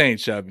what you're saying,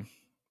 Chubby.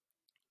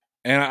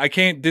 And I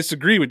can't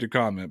disagree with your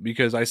comment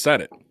because I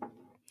said it.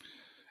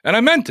 And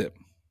I meant it.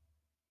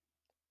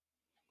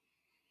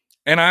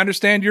 And I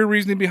understand your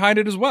reasoning behind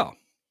it as well.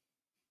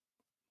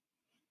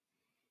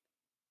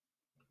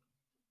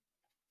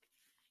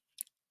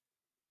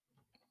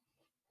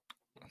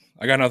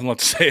 I got nothing left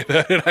to say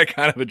about it. I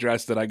kind of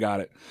addressed it. I got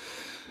it.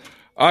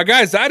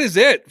 Guys, that is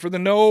it for the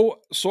No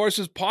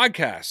Sources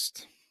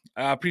podcast.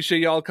 I appreciate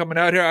y'all coming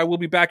out here. I will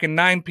be back at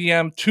 9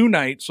 p.m.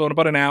 tonight, so in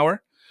about an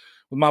hour,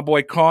 with my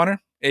boy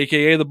Connor,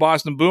 a.k.a. the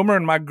Boston Boomer,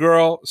 and my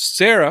girl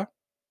Sarah,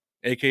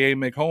 a.k.a.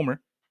 Mick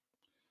Homer.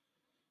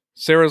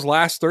 Sarah's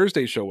last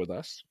Thursday show with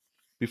us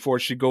before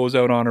she goes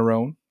out on her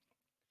own.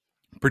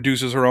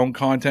 Produces her own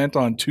content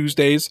on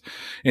Tuesdays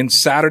and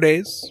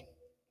Saturdays.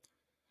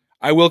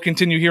 I will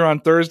continue here on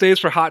Thursdays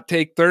for Hot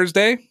Take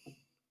Thursday.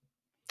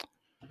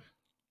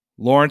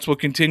 Lawrence will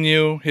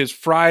continue his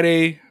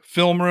Friday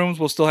film rooms.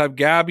 We'll still have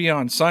Gabby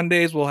on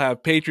Sundays. We'll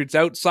have Patriots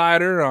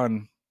Outsider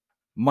on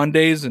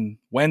Mondays and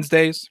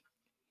Wednesdays.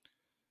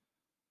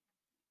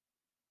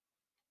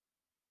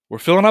 We're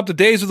filling up the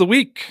days of the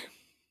week.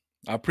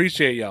 I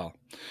appreciate y'all.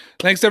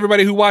 Thanks to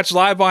everybody who watched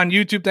live on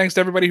YouTube. Thanks to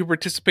everybody who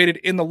participated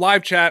in the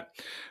live chat.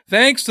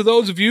 Thanks to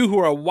those of you who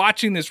are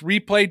watching this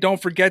replay. Don't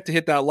forget to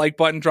hit that like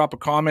button, drop a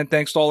comment.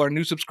 Thanks to all our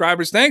new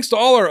subscribers. Thanks to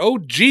all our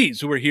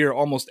OGs who are here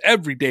almost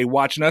every day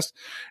watching us.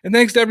 And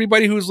thanks to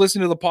everybody who's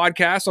listening to the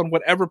podcast on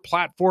whatever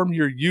platform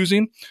you're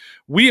using.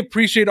 We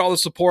appreciate all the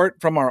support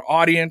from our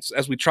audience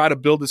as we try to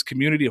build this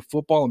community of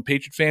football and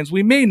Patriot fans.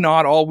 We may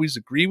not always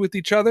agree with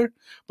each other,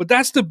 but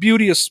that's the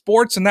beauty of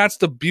sports and that's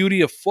the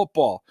beauty of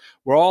football.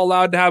 We're all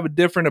allowed to have a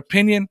different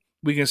opinion.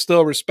 We can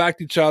still respect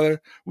each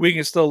other. We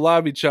can still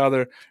love each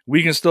other.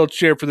 We can still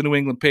cheer for the New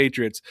England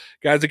Patriots.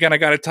 Guys, again, I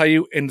got to tell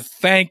you and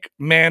thank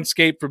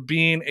Manscaped for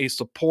being a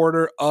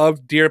supporter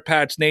of Dear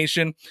Pats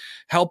Nation,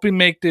 helping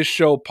make this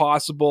show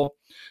possible.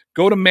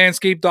 Go to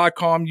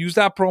manscaped.com. Use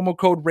that promo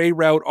code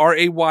RAYROUTE,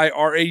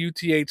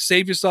 RAYRAUTH.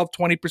 Save yourself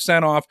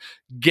 20% off.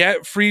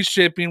 Get free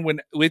shipping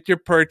with your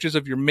purchase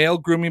of your male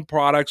grooming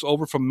products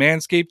over from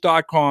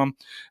manscaped.com.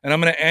 And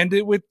I'm going to end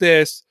it with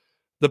this.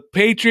 The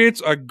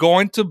Patriots are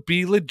going to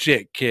be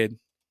legit, kid.